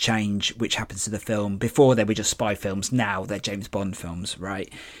that change which happens to the film. Before they were just spy films, now they're James Bond films,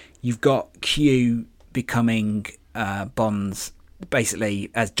 right? You've got Q becoming Bond's, basically,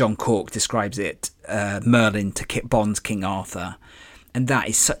 as John Cork describes it, Merlin to Bond's King Arthur. And that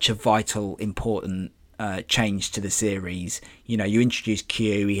is such a vital, important change to the series. You know, you introduce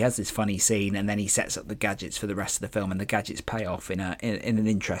Q, he has this funny scene, and then he sets up the gadgets for the rest of the film, and the gadgets pay off in an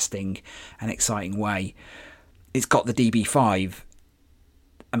interesting and exciting way. It's got the DB5.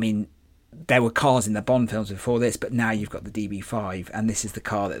 I mean, there were cars in the Bond films before this, but now you've got the DB5, and this is the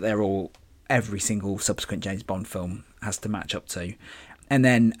car that every single subsequent James Bond film has to match up to. And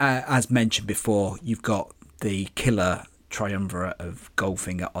then, as mentioned before, you've got the killer triumvirate of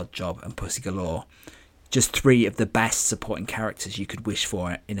Goldfinger, Oddjob, and Pussy Galore. Just three of the best supporting characters you could wish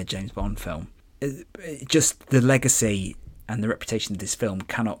for in a James Bond film. Just the legacy and the reputation of this film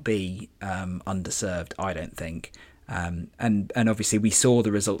cannot be underserved, I don't think. And obviously we saw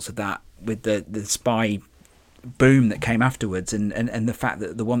the results of that with the spy boom that came afterwards, and the fact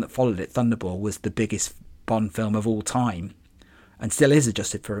that the one that followed it, Thunderball, was the biggest Bond film of all time, and still is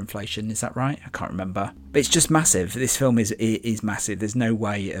adjusted for inflation. Is that right? I can't remember. But it's just massive. This film is massive. There's no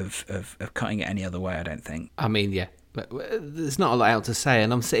way of cutting it any other way, I don't think. I mean, yeah. But there's not a lot else to say,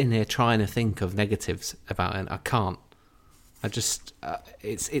 and I'm sitting here trying to think of negatives about it. I can't. I just,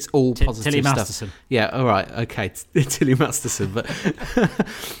 it's all positive Tilly stuff. Masterson. Yeah, all right, okay, Tilly Masterson,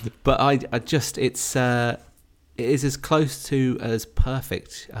 but I just, it is as close to as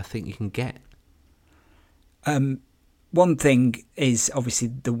perfect I think you can get. One thing is obviously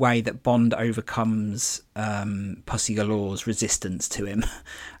the way that Bond overcomes Pussy Galore's resistance to him.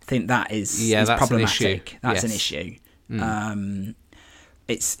 I think that is problematic. That's an issue.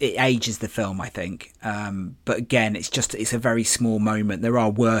 It ages the film, I think. But again, it's a very small moment. There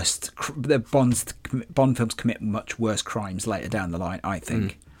are Bond films commit much worse crimes later down the line, I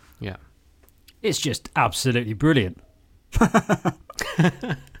think. Yeah. It's just absolutely brilliant. I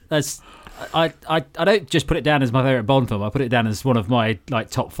don't just put it down as my favourite Bond film. I put it down as one of my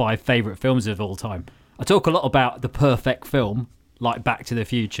top 5 favourite films of all time. I talk a lot about the perfect film, like Back to the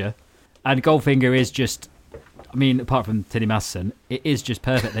Future, and Goldfinger is just, I mean, apart from Tilly Masterson, it is just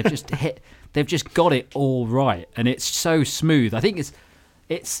perfect. They've just got it all right, and it's so smooth. I think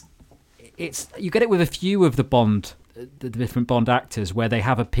it's you get it with a few of the different Bond actors where they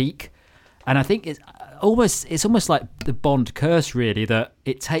have a peak, and I think it's almost like the Bond curse, really, that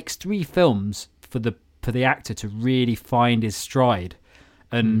it takes 3 films for the actor to really find his stride,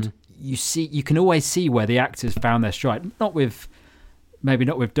 and you can always see where the actors found their stride. Maybe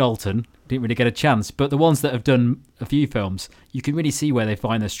not with Dalton, didn't really get a chance, but the ones that have done a few films, you can really see where they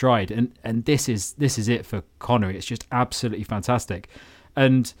find their stride, and this is it for Connery. It's just absolutely fantastic,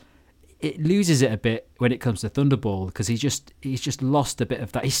 and it loses it a bit when it comes to Thunderball, because he's just lost a bit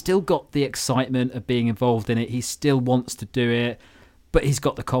of that. He's still got the excitement of being involved in it. He still wants to do it, but he's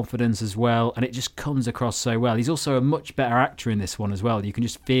got the confidence as well, and it just comes across so well. He's also a much better actor in this one as well. You can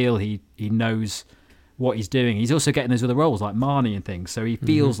just feel he knows what he's doing. He's also getting those other roles like Marnie and things, so he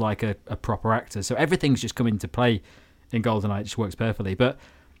feels like a proper actor. So everything's just come into play in GoldenEye. It just works perfectly. But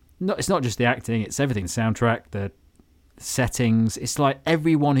it's not just the acting, it's everything. The soundtrack, the settings, it's like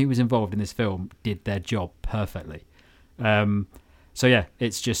everyone who was involved in this film did their job perfectly. So yeah,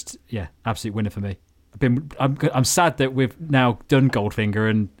 it's just absolute winner for me. I'm sad that we've now done Goldfinger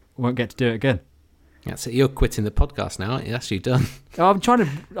and won't get to do it again. That's it. You're quitting the podcast now, aren't you? That's you done. I'm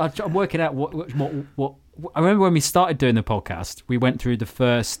working out what I remember when we started doing the podcast. We went through the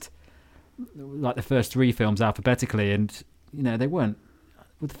first 3 films alphabetically, and they weren't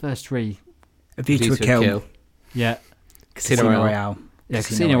with the first 3. A View to a Kill. Yeah. Casino Royale. Yeah,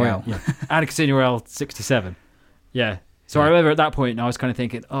 Casino Royale. Yeah. And Casino Royale 67. Yeah. So I remember at that point I was kind of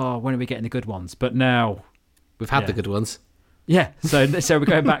thinking, when are we getting the good ones? But now we've had the good ones. Yeah. So we're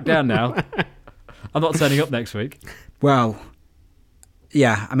going back down now. I'm not turning up next week. Well,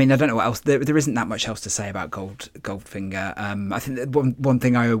 Yeah, I mean, I don't know what else. There isn't that much else to say about Goldfinger. I think that one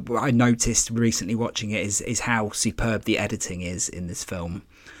thing I noticed recently watching it is how superb the editing is in this film.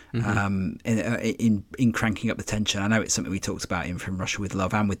 In cranking up the tension. I know it's something we talked about in From Russia with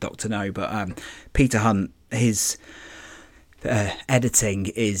Love and with Dr. No, but Peter Hunt, his editing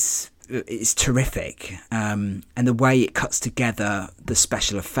is terrific, and the way it cuts together the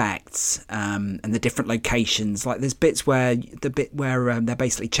special effects and the different locations. Like there's bits where they're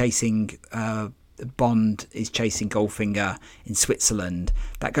basically chasing Bond is chasing Goldfinger in Switzerland.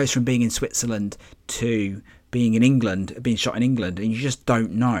 That goes from being in Switzerland to being in England, being shot in England, and you just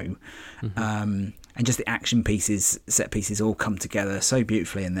don't know. And just the action pieces, set pieces, all come together so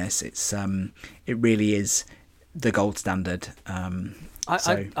beautifully in this. It's it really is the gold standard.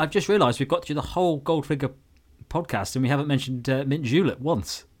 I've just realised we've got through the whole Goldfinger podcast and we haven't mentioned mint julep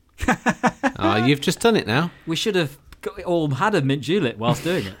once. You've just done it now. We should have all had a mint julep whilst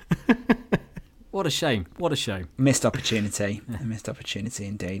doing it. What a shame. What a shame. Missed opportunity. A missed opportunity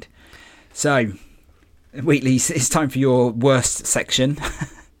indeed. So, Wheatley, it's time for your worst section.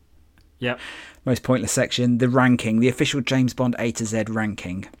 Yep. Most pointless section, the ranking, the official James Bond A to Z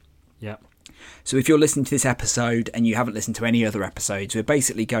ranking. Yep. So if you're listening to this episode and you haven't listened to any other episodes, we're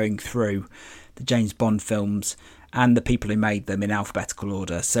basically going through the James Bond films and the people who made them in alphabetical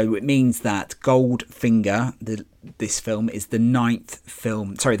order. So it means that Goldfinger, this film, is the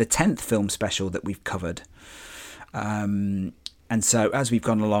 10th film special that we've covered. And so as we've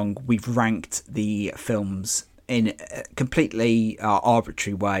gone along, we've ranked the films in a completely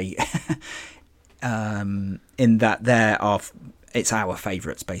arbitrary way, in that it's our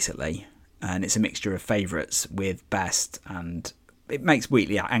favourites, basically. And it's a mixture of favourites with best, and it makes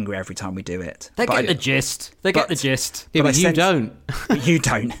Wheatley angry every time we do it. They get the gist. Yeah, but you don't. You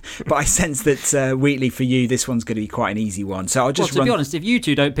don't. But I sense that Wheatley, for you, this one's going to be quite an easy one. So I'll just to be honest, if you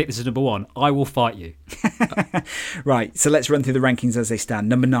two don't pick this as number one, I will fight you. Right, so let's run through the rankings as they stand.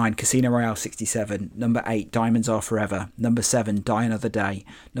 Number 9, Casino Royale 67. Number 8, Diamonds Are Forever. Number 7, Die Another Day.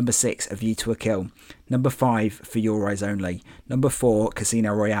 Number 6, A View to a Kill. Number 5, For Your Eyes Only. Number 4,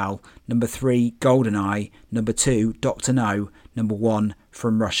 Casino Royale. Number 3, GoldenEye. Number 2, Dr. No. Number 1,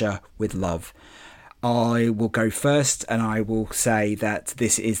 From Russia with Love. I will go first, and I will say that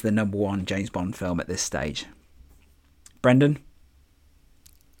this is the number 1 James Bond film at this stage. Brendan?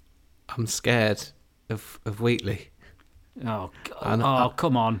 I'm scared of Wheatley. Oh, God.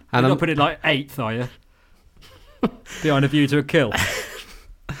 Come on. And You're not putting it like 8th, are you? Behind A View to a Kill.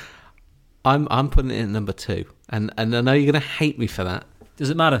 I'm putting it in number 2, and I know you're going to hate me for that.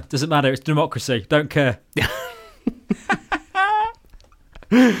 Doesn't matter. It's democracy. Don't care.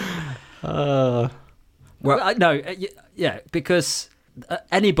 Because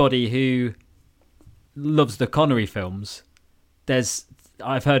anybody who loves the Connery films,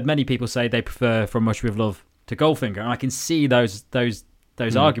 I've heard many people say they prefer From Russia with Love to Goldfinger, and I can see those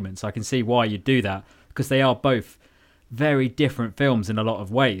arguments. I can see why you do that, because they are both very different films in a lot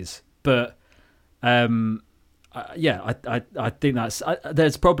of ways. But I think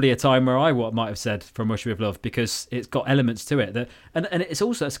there's probably a time where I might have said From Russia with Love, because it's got elements to it and it's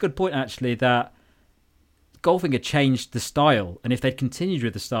a good point actually that Goldfinger changed the style, and if they'd continued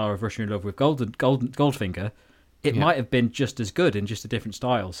with the style of Russia with Love with Goldfinger, it might have been just as good in just a different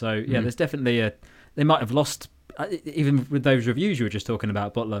style. So there's definitely they might have lost, even with those reviews you were just talking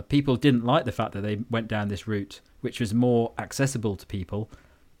about, Butler, people didn't like the fact that they went down this route, which was more accessible to people,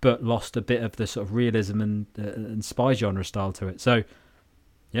 but lost a bit of the sort of realism and spy genre style to it. So,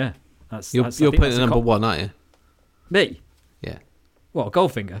 yeah, you're putting it number 1, aren't you? Me? Yeah. What,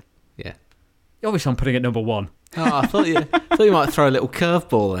 Goldfinger? Yeah. Obviously, I'm putting it number 1. Oh, I thought you might throw a little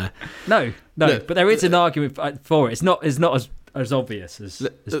curveball there. No, look, but there is an argument for it. It's not as obvious as.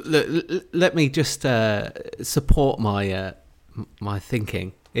 Let me just support my my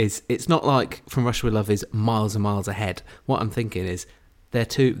thinking. It's not like From Russia with Love is miles and miles ahead. What I'm thinking is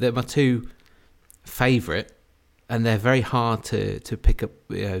they're my two favourite, and they're very hard to pick up,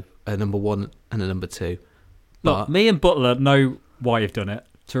 a number 1 and a number 2. Look, me and Butler know why you've done it,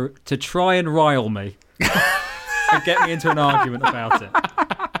 to try and rile me and get me into an argument about it.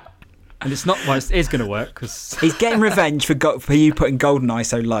 And it's not, well, it is going to work, because he's getting revenge for you putting GoldenEye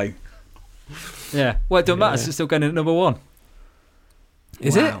so low. Yeah, well, it doesn't matter. It's still going in at number 1.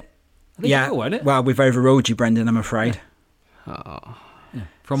 Is it? I think it will, won't it? Well, we've overruled you, Brendan, I'm afraid. Yeah.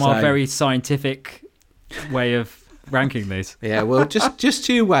 From our very scientific way of ranking these. Yeah, well, just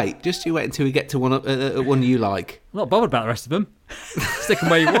you wait. Just you wait until we get to one you like. I'm not bothered about the rest of them. Stick them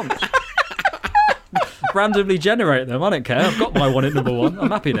where you want. Randomly generate them. I don't care. I've got my one at number 1. I'm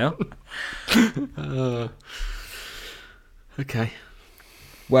happy now. Okay.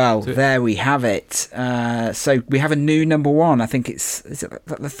 Well, there we have it. So we have a new number one. I think is it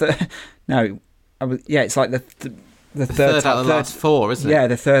the third? No, it's like the third out of the last four, isn't it? Yeah,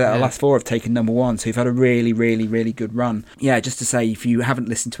 the third out of the last four have taken number one. So we've had a really, really, really good run. Yeah, just to say, if you haven't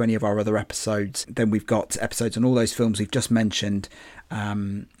listened to any of our other episodes, then we've got episodes on all those films we've just mentioned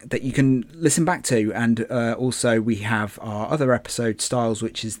that you can listen back to. And also we have our other episode styles,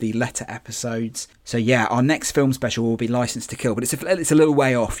 which is the letter episodes. So yeah, our next film special will be License to Kill, but it's a little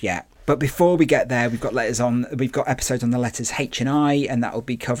way off yet. But before we get there, we've got episodes on the letters H and I, and that will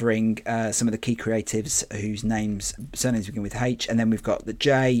be covering some of the key creatives whose surnames begin with H. And then we've got the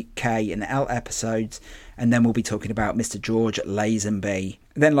J, K, and the L episodes, and then we'll be talking about Mr. George Lazenby.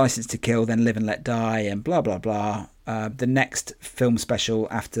 Then License to Kill, then Live and Let Die, and blah blah blah. The next film special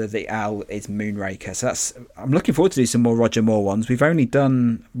after the L is Moonraker. So I'm looking forward to do some more Roger Moore ones. We've only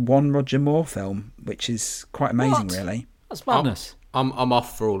done one Roger Moore film, which is quite amazing, really. That's madness. I'm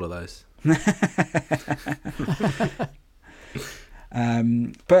off for all of those.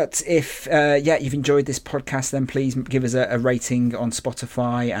 But if you've enjoyed this podcast, then please give us a rating on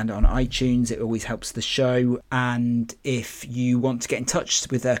Spotify and on iTunes. It always helps the show. And if you want to get in touch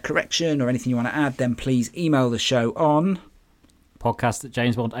with a correction or anything you want to add, then please email the show on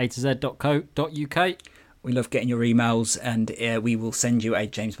podcast@jamesbond8z.co.uk. We love getting your emails, and we will send you a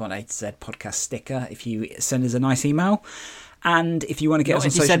James Bond A to Z podcast sticker if you send us a nice email. And if you want to get us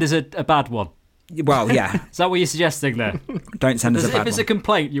on social... If you send us a bad one. Well, yeah. Is that what you're suggesting there? Don't send us a bad one. If it's a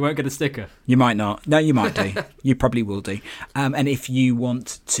complaint, you won't get a sticker. You might not. No, you might do. You probably will do. And if you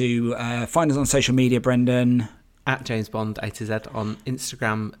want to find us on social media, Brendan... At James Bond A to Z on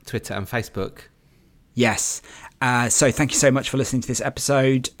Instagram, Twitter and Facebook. Yes. So thank you so much for listening to this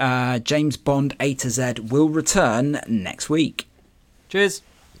episode. James Bond A to Z will return next week. Cheers.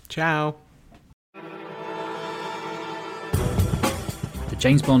 Ciao. The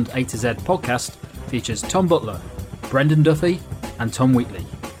James Bond A to Z podcast features Tom Butler, Brendan Duffy and Tom Wheatley.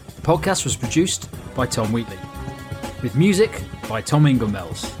 The podcast was produced by Tom Wheatley, with music by Tom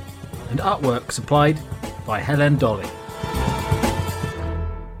Inglemells, and artwork supplied by Helen Dolly.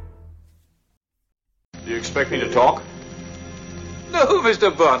 Do you expect me to talk? No,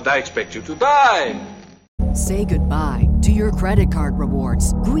 Mr. Bond, I expect you to die. Say goodbye to your credit card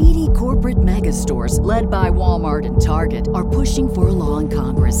rewards. Greedy corporate mega stores, led by Walmart and Target, are pushing for a law in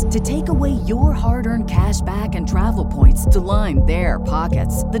Congress to take away your hard-earned cash back and travel points to line their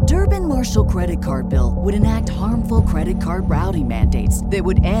pockets. The Durbin-Marshall credit card bill would enact harmful credit card routing mandates that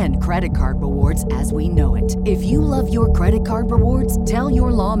would end credit card rewards as we know it. If you love your credit card rewards, tell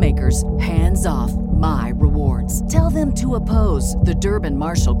your lawmakers, hands off my rewards. Tell them to oppose the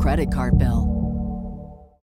Durbin-Marshall credit card bill.